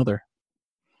then there's another.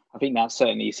 I think that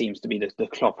certainly seems to be the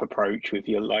Klopp approach, with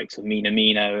your likes of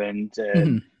Minamino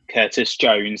and Curtis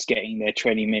Jones getting their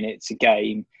 20 minutes a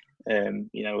game,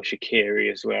 or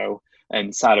Shaqiri as well,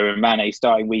 and Salah and Mane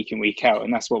starting week in, week out.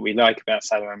 And that's what we like about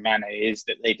Salah and Mane, is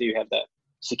that they do have that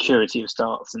security of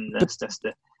starts, and that's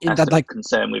the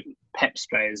concern with Pep's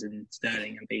players and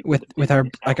Sterling and people. With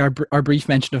our brief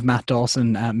mention of Matt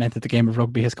Dawson meant that the game of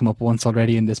rugby has come up once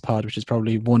already in this pod, which is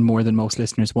probably one more than most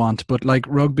listeners want. But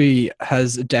rugby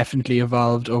has definitely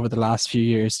evolved over the last few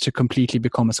years to completely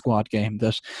become a squad game.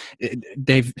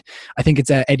 I think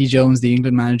it's Eddie Jones, the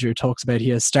England manager, talks about he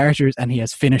has starters and he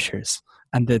has finishers.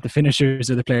 And the finishers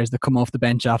are the players that come off the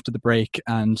bench after the break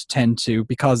and tend to,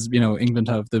 because England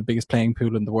have the biggest playing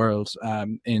pool in the world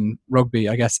in rugby.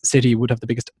 I guess City would have the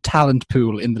biggest talent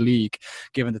pool in the league,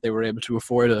 given that they were able to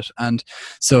afford it, and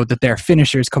so that their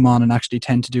finishers come on and actually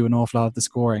tend to do an awful lot of the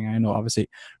scoring. I know obviously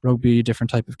rugby, different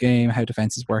type of game, how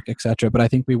defenses work, etc. But I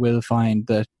think we will find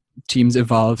that teams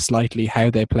evolve slightly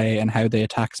how they play and how they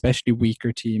attack, especially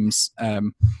weaker teams,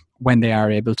 when they are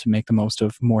able to make the most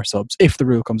of more subs, if the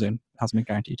rule comes in. Hasn't been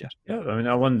guaranteed yet. Yeah, I mean,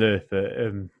 I wonder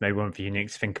if maybe one for you, Nick,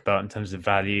 to think about in terms of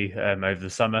value over the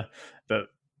summer. But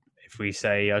if we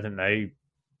say, I don't know,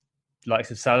 likes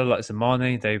of Salah, likes of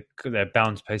Mane, they're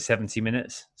bound to play 70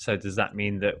 minutes. So does that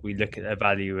mean that we look at their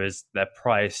value as their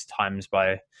price times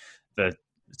by the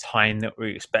time that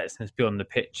we expect them to be on the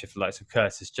pitch? If the likes of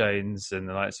Curtis Jones and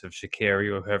the likes of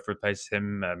Shaqiri or whoever replaces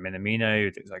him, Minamino,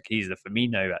 it looks like he's the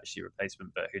Firmino actually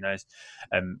replacement, but who knows?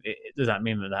 Does that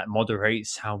mean that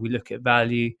moderates how we look at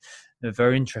value? They're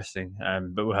very interesting,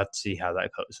 but we'll have to see how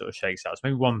that sort of shakes out. So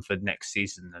maybe one for next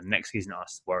season, and next season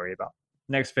us to worry about.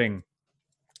 Next thing,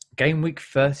 Game Week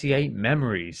 38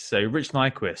 memories. So Rich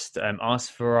Nyquist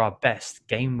asked for our best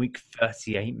Game Week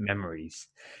 38 memories.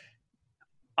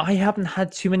 I haven't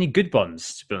had too many good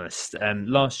ones, to be honest.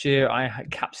 Last year, I had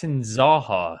captain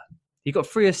Zaha. He got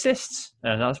 3 assists,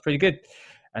 and that was pretty good.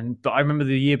 But I remember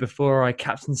the year before, I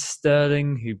captained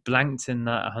Sterling, who blanked in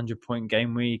that 100-point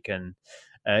game week. And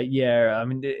I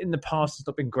mean, in the past, it's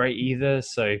not been great either.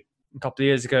 So a couple of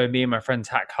years ago, me and my friend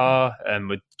Tak Ha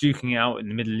were duking it out in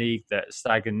the middle league that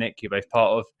Stag and Nick, you're both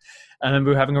part of. And then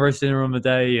we were having a roast dinner on the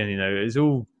day, and it was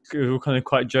all were kind of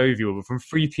quite jovial, but from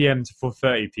 3 p.m. to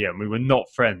 4:30 p.m. we were not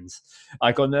friends.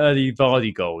 I got an early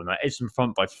Vardy goal and I edged them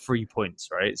front by 3 points,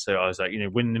 right? So I was like,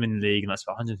 winning them in the league, and that's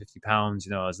about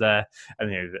 £150. I was there,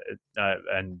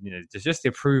 and there's just the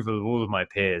approval of all of my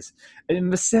peers. And in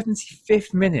the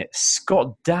 75th minute,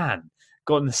 Scott Dan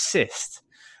got an assist,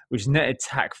 which netted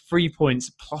Tack 3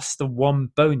 points plus the one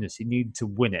bonus he needed to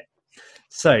win it.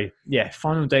 So, yeah,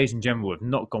 final days in general have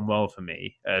not gone well for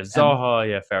me. Zaha,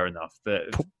 yeah, fair enough, but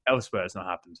elsewhere it's not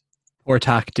happened. Poor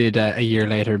Tack did a year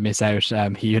later miss out.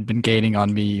 He had been gaining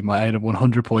on me. I had a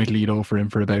 100-point lead over him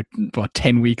for about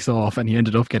 10 weeks off, and he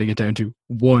ended up getting it down to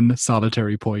one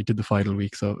solitary point in the final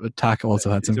week. So Tack also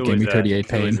had some Game Week 38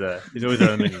 pain. He's always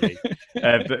there in the mini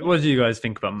league. But what do you guys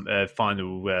think about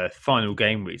final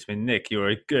game weeks? I mean, Nick,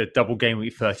 you're a double Game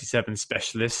Week 37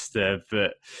 specialist.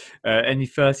 But any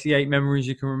 38 memories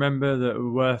you can remember that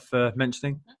were worth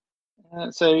mentioning?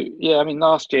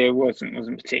 Last year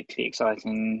wasn't particularly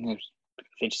exciting.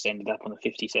 It just ended up on the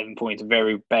 57 points. A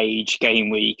very beige game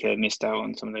week. Missed out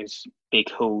on some of those big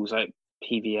hauls like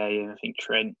PVA and I think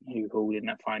Trent, who hauled in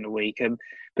that final week.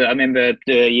 But I remember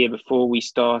the year before we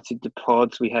started the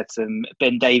pod, we had some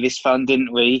Ben Davies fun,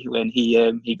 didn't we? When he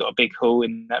got a big haul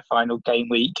in that final game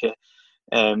week,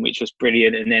 which was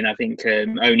brilliant. And then I think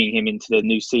owning him into the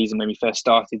new season when we first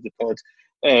started the pod.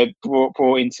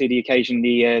 Brought into the occasion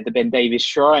the Ben Davies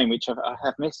shrine, which I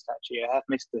have missed actually. I have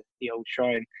missed the old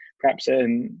shrine. Perhaps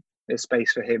there's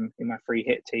space for him in my free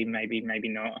hit team. Maybe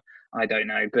not. I don't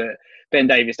know. But Ben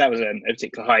Davies, that was a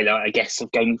particular highlight, I guess,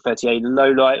 of Game 38. The low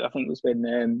light, I think, was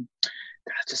when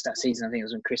just that season. I think it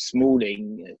was when Chris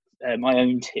Smalling. I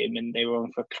owned him, and they were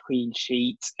on for a clean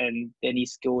sheet, and then he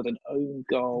scored an own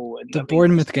goal. And the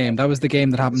Bournemouth game. That was the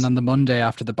game that happened on the Monday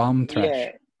after the bomb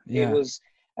threat. Yeah. It was.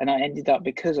 And I ended up,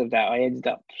 because of that,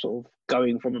 sort of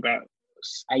going from about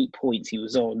 8 points he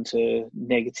was on to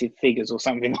negative figures or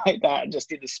something like that,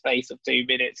 just in the space of 2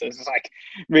 minutes. So it was like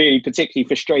really particularly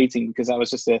frustrating because that was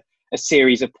just a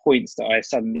series of points that I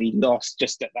suddenly lost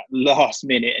just at that last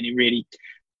minute. And it really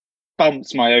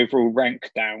bumped my overall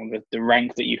rank down, the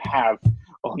rank that you have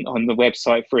on the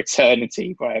website for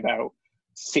eternity, by about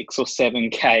 6 or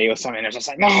 7K or something. I was just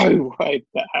like, no, why did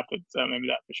that happen? So I remember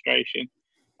that frustration.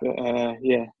 But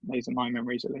those are my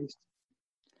memories at least.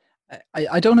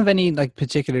 I don't have any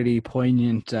particularly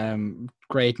poignant,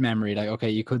 great memory.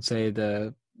 You could say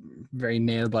the very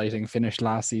nail-biting finish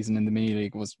last season in the mini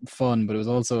league was fun, but it was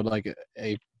also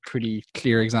a pretty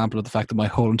clear example of the fact that my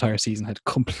whole entire season had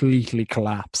completely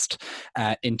collapsed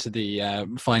into the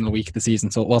final week of the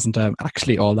season. So it wasn't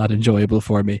actually all that enjoyable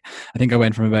for me. I think I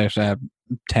went from about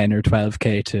 10 or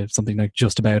 12K to something like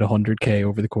just about 100K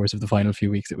over the course of the final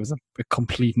few weeks. It was a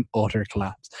complete and utter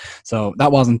collapse. So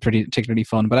that wasn't particularly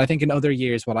fun. But I think in other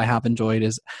years, what I have enjoyed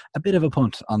is a bit of a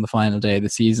punt on the final day of the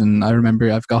season. I remember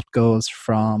I've got goals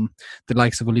from the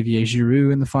likes of Olivier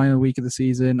Giroud in the final week of the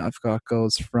season. I've got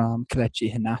goals from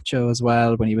Kelechi Iheanacho as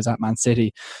well when he was at Man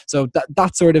City. So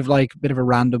that sort of bit of a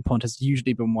random punt has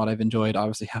usually been what I've enjoyed.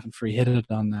 Obviously, haven't free hit it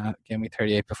on Game Week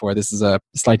 38 before. This is a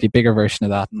slightly bigger version of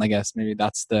that. And I guess maybe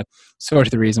that's the sort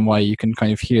of the reason why you can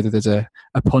kind of hear that there's a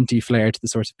punty flair to the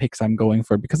sorts of picks I'm going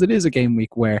for, because it is a game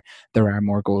week where there are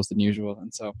more goals than usual.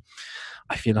 And so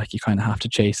I feel like you kind of have to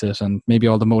chase it, and maybe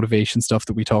all the motivation stuff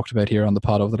that we talked about here on the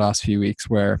pod over the last few weeks,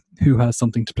 where who has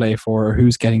something to play for or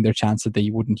who's getting their chance that they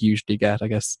wouldn't usually get. I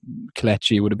guess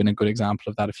Kelechi would have been a good example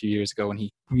of that a few years ago, and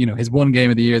he, his one game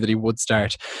of the year that he would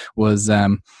start was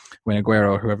when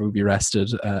Aguero or whoever would be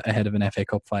rested ahead of an FA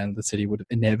Cup final that City would have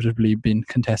inevitably been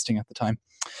contesting at the time.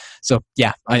 So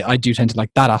yeah, I do tend to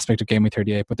like that aspect of Game Week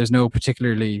 38, but there's no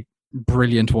particularly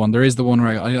brilliant one. There is the one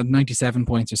where I had 97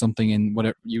 points or something in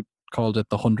whatever you called it,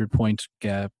 the 100-point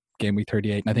Game Week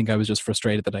 38, and I think I was just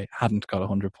frustrated that I hadn't got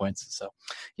 100 points. So,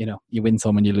 you win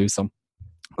some and you lose some.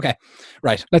 Okay,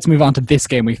 right, let's move on to this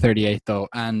Game Week 38 though,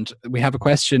 and we have a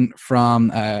question from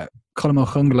Colm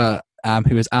O'Chungla,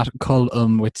 who is at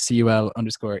Colm with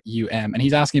CUL_UM, and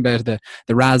he's asking about the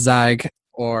Razag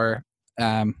or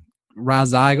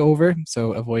Razag over,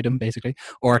 so avoid him basically,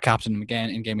 or captain him again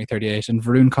in Game Week 38. And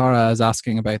Varun Kara is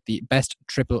asking about the best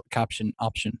triple caption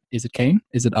option. Is it Kane?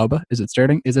 Is it Alba? Is it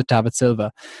Sterling? Is it David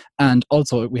Silva? And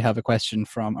also we have a question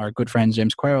from our good friend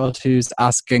James Queralt, who's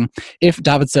asking if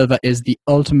David Silva is the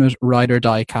ultimate ride or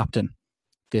die captain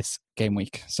this game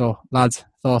week. So lads,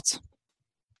 thoughts?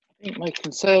 I think my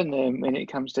concern when it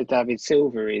comes to David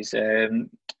Silva is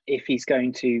if he's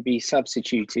going to be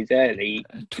substituted early.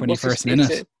 21st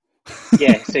minute.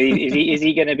 Yeah, so is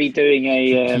he going to be doing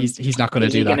a? He's not going to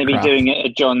do that. Is he going to be doing a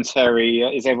John Terry?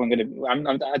 Is everyone going to?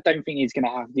 I don't think he's going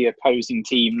to have the opposing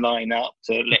team line up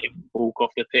to let him walk off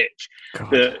the pitch.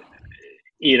 God. But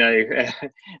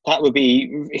that would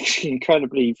be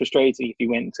incredibly frustrating if he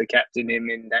went to captain him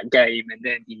in that game and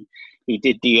then he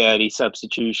did the early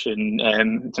substitution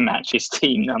to match his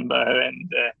team number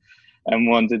and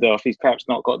wandered off. He's perhaps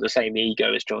not got the same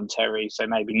ego as John Terry, so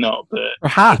maybe not. But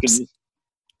perhaps.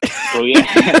 Well, yeah,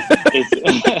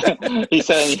 he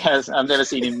certainly has. I've never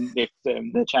seen him lift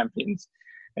the champions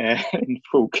in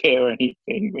full gear or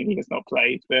anything when he has not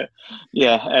played. But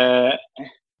yeah,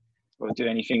 or do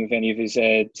anything with any of his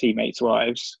teammates'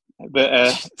 wives.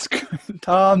 But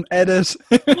Tom, edit.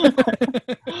 But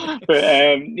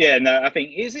yeah, no, I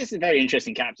think it's a very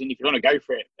interesting captain. If you want to go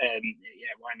for it,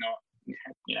 yeah, why not?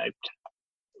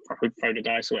 Throw the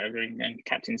dice or whatever. And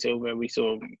Captain Silva, we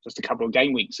saw just a couple of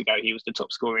game weeks ago, he was the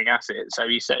top scoring asset. So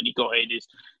he certainly got in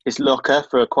his locker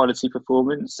for a quality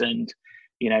performance. And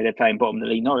they're playing bottom of the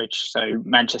league Norwich. So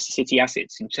Manchester City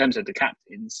assets in terms of the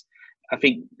captains, I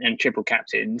think, and triple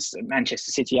captains,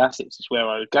 Manchester City assets is where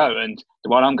I would go. And the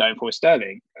one I'm going for is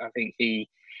Sterling. I think he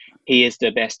is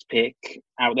the best pick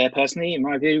out there, personally, in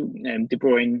my view. De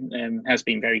Bruyne has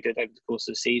been very good over the course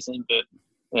of the season, but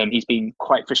he's been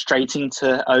quite frustrating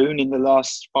to own in the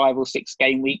last 5 or 6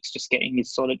 game weeks, just getting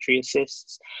his solitary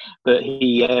assists. But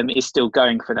he is still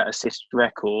going for that assist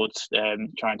record,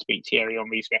 trying to beat Thierry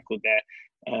Henry's record there.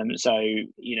 So,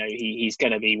 he's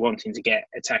going to be wanting to get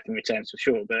attacking returns for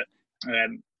sure. But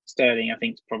Sterling, I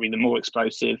think, is probably the more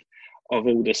explosive of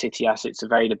all the City assets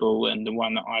available, and the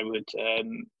one that I would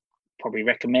probably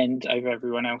recommend over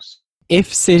everyone else.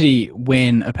 If City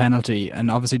win a penalty, and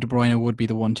obviously De Bruyne would be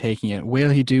the one taking it, will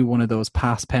he do one of those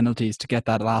pass penalties to get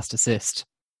that last assist?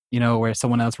 Where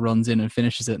someone else runs in and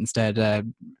finishes it instead,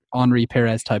 Henri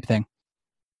Perez type thing.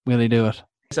 Will he do it?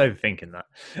 He's overthinking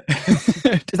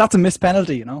that. That's a missed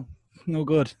penalty, No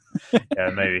good.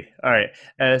 Yeah, maybe. All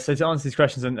right. So to answer these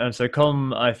questions, and so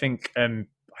Colm, I think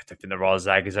I don't think the Raw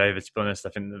Zag is over, to be honest. I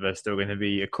think that there's still going to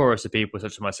be a chorus of people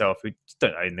such as myself who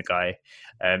don't own the guy.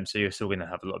 So you're still going to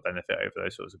have a lot of benefit over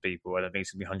those sorts of people. I don't think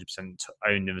it's going to be 100%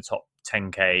 owned in the top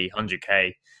 10k,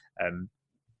 100k.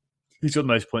 He's got the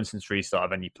most points since restart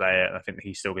of any player, and I think that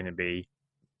he's still going to be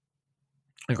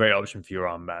a great option for your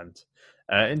armband.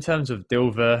 In terms of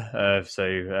Dilver,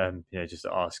 just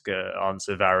to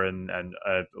answer Varane and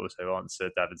also answer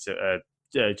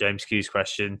James Q's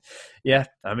question. Yeah,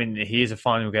 I mean, he is a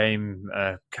final game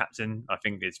captain. I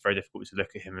think it's very difficult to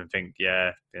look at him and think,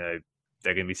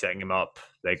 they're going to be setting him up.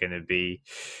 They're going to be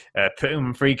putting him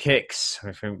on free kicks.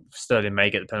 I think Sterling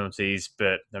may get the penalties,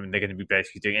 but I mean, they're going to be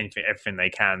basically doing everything they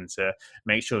can to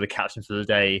make sure the captain for the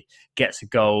day gets a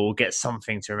goal, gets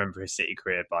something to remember his City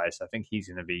career by. So I think he's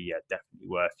going to be definitely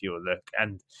worth your look.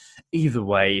 And either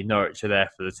way, Norwich are there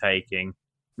for the taking.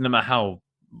 No matter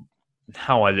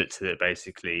how I looked at it,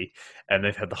 basically, and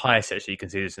they've had the highest actually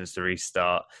conceded since the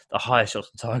restart, the highest shots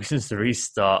on target since the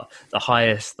restart, the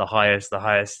highest,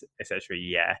 etc.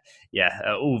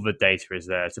 All the data is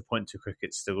there to point to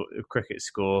a cricket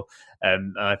score.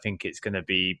 And I think it's going to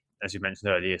be, as you mentioned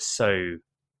earlier, so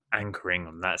anchoring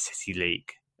on that City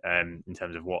league in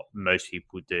terms of what most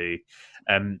people do.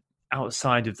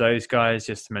 Outside of those guys,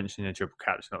 just to mention the triple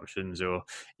captain options, or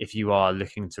if you are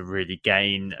looking to really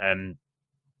gain.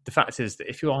 The fact is that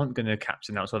if you aren't going to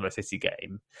captain outside of a City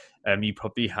game, you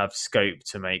probably have scope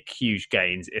to make huge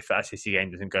gains if that City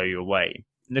game doesn't go your way.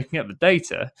 Looking at the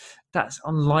data, that's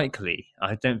unlikely.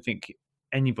 I don't think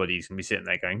anybody's going to be sitting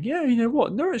there going, yeah, you know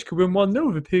what, Norwich could win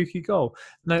 1-0 with a Pookie goal.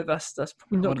 No, that's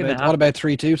probably not going to happen. What about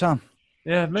 3-2, Tom?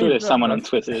 Yeah, maybe. I'm sure there's someone on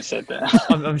Twitter that said that.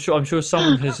 I'm sure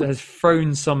someone has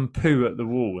thrown some poo at the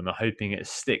wall and are hoping it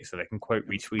sticks so they can quote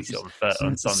retweet it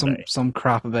on Sunday. Some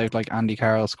crap about like Andy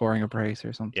Carroll scoring a brace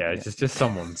or something. Yeah, it's just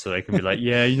someone so they can be like,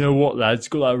 yeah, you know what, lads,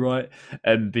 got that right.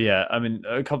 But yeah, I mean,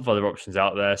 a couple of other options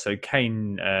out there. So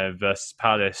Kane versus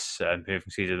Palace, who have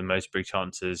conceded the most big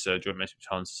chances, joint most big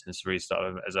chances since the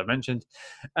restart, as I mentioned,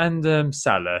 and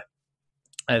Salah.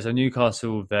 So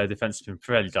Newcastle, their defence has been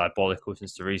fairly diabolical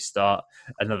since the restart.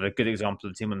 Another good example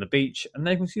of the team on the beach. And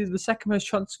they've conceded the second most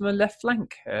chances from the left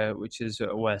flank, which is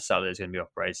where Salah is going to be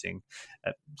operating.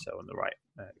 So on the right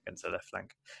against the left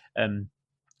flank.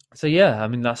 So yeah, I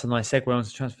mean, that's a nice segue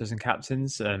onto transfers and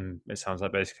captains. It sounds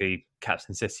like basically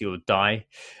Captain City will die.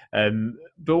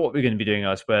 But what we're going to be doing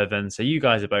elsewhere then, so you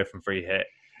guys are both on free hit.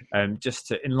 Just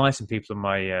to enlighten people on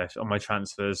my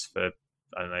transfers for,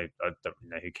 I don't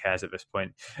know who cares at this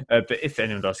point. But if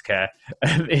anyone does care,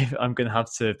 I'm going to have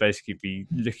to basically be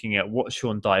looking at what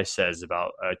Sean Dyche says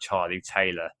about Charlie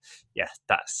Taylor. Yeah,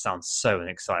 that sounds so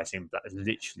unexciting. But that is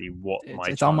literally what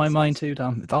it's on my mind too,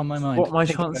 Tom. It's on my mind. What my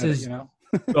chances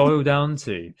boil down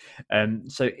to.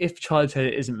 So if Charlie Taylor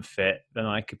isn't fit, then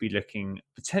I could be looking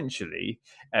potentially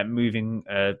at moving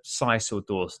Seiss or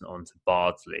Dawson onto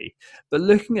Bardsley. But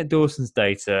looking at Dawson's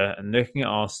data and looking at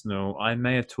Arsenal, I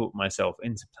may have talked myself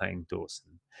into playing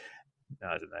Dawson.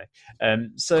 I don't know.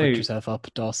 So put yourself up,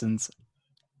 Dawson's.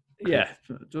 Yeah,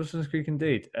 Dawson's Creek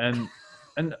indeed.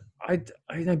 And I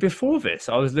know before this,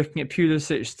 I was looking at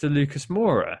Pulisic to Lucas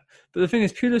Moura. But the thing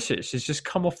is, Pulisic has just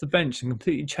come off the bench and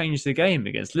completely changed the game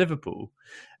against Liverpool.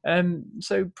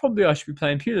 So probably I should be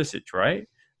playing Pulisic, right?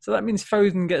 So that means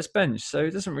Foden gets benched. So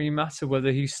it doesn't really matter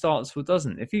whether he starts or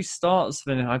doesn't. If he starts,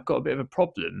 then I've got a bit of a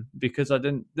problem because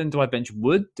then do I bench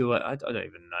Wood? I don't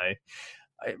even know.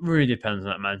 It really depends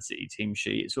on that Man City team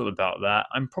sheet. It's all about that.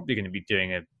 I'm probably going to be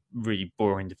doing a really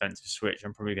boring defensive switch.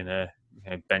 I'm probably going to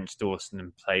bench Dawson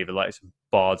and play the likes of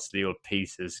Bardsley or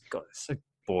Peters. God, it's so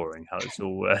boring how it's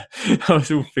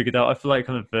all figured out. I feel like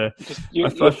kind of your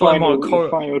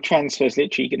final transfer is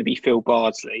literally going to be Phil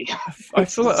Bardsley. I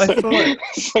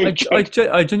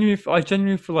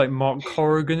genuinely feel like Mark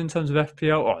Corrigan in terms of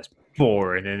FPL. Oh, it's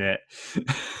boring, isn't it?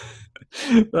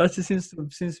 That just seems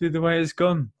to be the way it's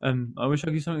gone. And I wish I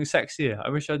could do something sexier. I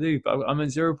wish I do, but I'm at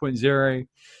 0.0.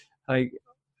 Like,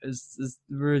 there's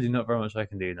really not very much I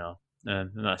can do now.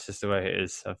 And that's just the way it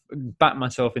is. I've backed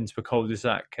myself into a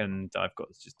cul-de-sac and I've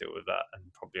got to just deal with that.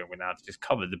 And probably I'm going to have to just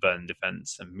cover the burn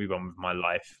defence and move on with my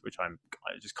life, which I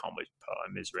just can't wait to put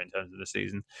out misery in terms of the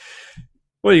season.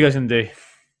 What are you guys going to do?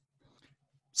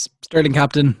 Sterling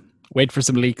captain, wait for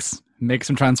some leaks, make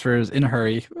some transfers in a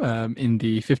hurry in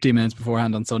the 15 minutes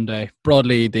beforehand on Sunday.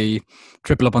 Broadly, the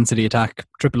triple up on City attack,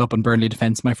 triple up on Burnley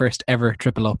defence, my first ever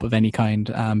triple up of any kind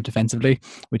defensively,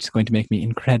 which is going to make me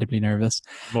incredibly nervous.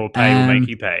 More pay will make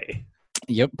you pay.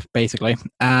 Yep, basically.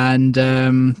 And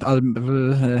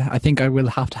I think I will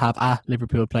have to have a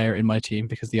Liverpool player in my team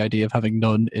because the idea of having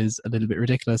none is a little bit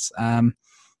ridiculous.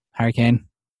 Harry Kane,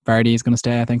 Vardy is going to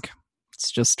stay, I think.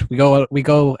 It's just we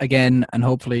go again, and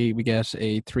hopefully we get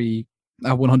a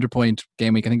 100-point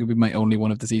game week. I think it would be my only one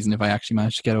of the season if I actually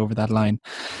manage to get over that line.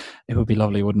 It would be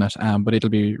lovely, wouldn't it? But it'll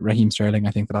be Raheem Sterling,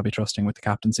 I think, that I'll be trusting with the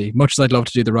captaincy. Much as I'd love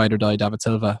to do the ride or die David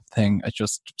Silva thing, it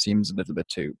just seems a little bit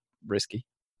too risky.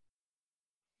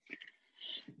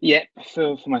 Yeah,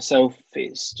 for myself,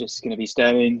 it's just going to be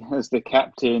Sterling as the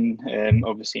captain.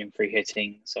 Obviously, in free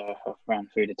hitting, so I've ran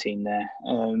through the team there.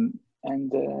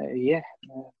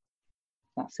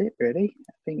 That's it, really.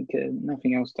 I think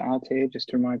nothing else to add here, just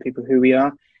to remind people who we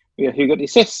are. Who got the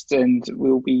assist, and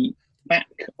we'll be back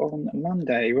on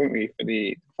Monday, won't we, for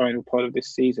the final part of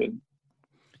this season?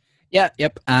 Yeah,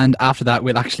 yep. And after that,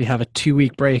 we'll actually have a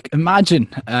 2-week break. Imagine,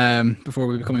 before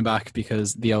we'll be coming back,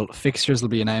 because the old fixtures will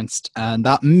be announced, and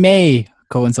that may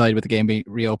coincide with the game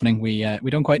reopening. We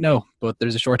don't quite know, but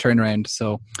there's a short turnaround,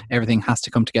 so everything has to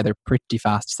come together pretty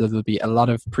fast. So there'll be a lot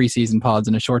of pre-season pods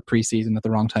and a short pre-season at the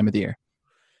wrong time of the year.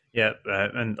 Yeah,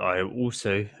 and I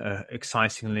also,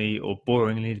 excitingly or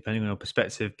boringly, depending on your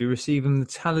perspective, be receiving the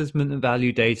talisman and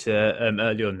value data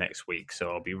early on next week.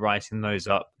 So I'll be writing those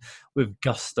up with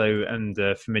gusto and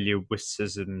familiar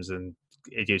witticisms and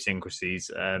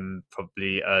idiosyncrasies,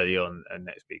 probably early on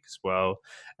next week as well,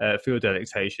 for your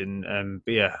delectation.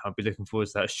 But yeah, I'll be looking forward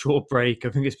to that short break. I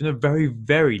think it's been a very,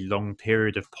 very long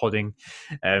period of podding,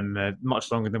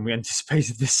 much longer than we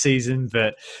anticipated this season.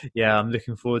 But yeah, I'm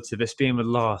looking forward to this being the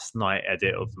last night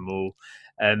edit of them all.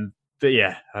 But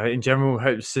yeah, in general,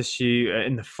 hope to see you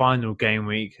in the final game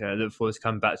week. Look forward to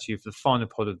coming back to you for the final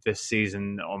pod of this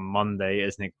season on Monday,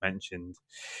 as Nick mentioned.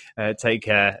 Take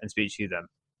care and speak to you then.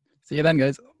 See you then,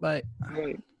 guys. Bye.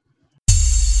 Right.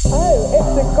 Oh,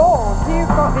 it's a goal. Who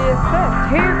got the assist?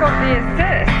 Who got the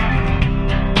assist?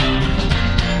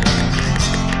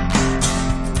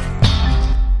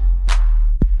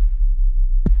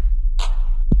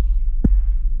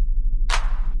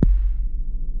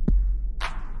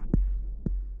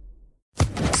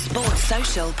 Sports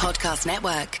Social Podcast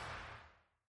Network.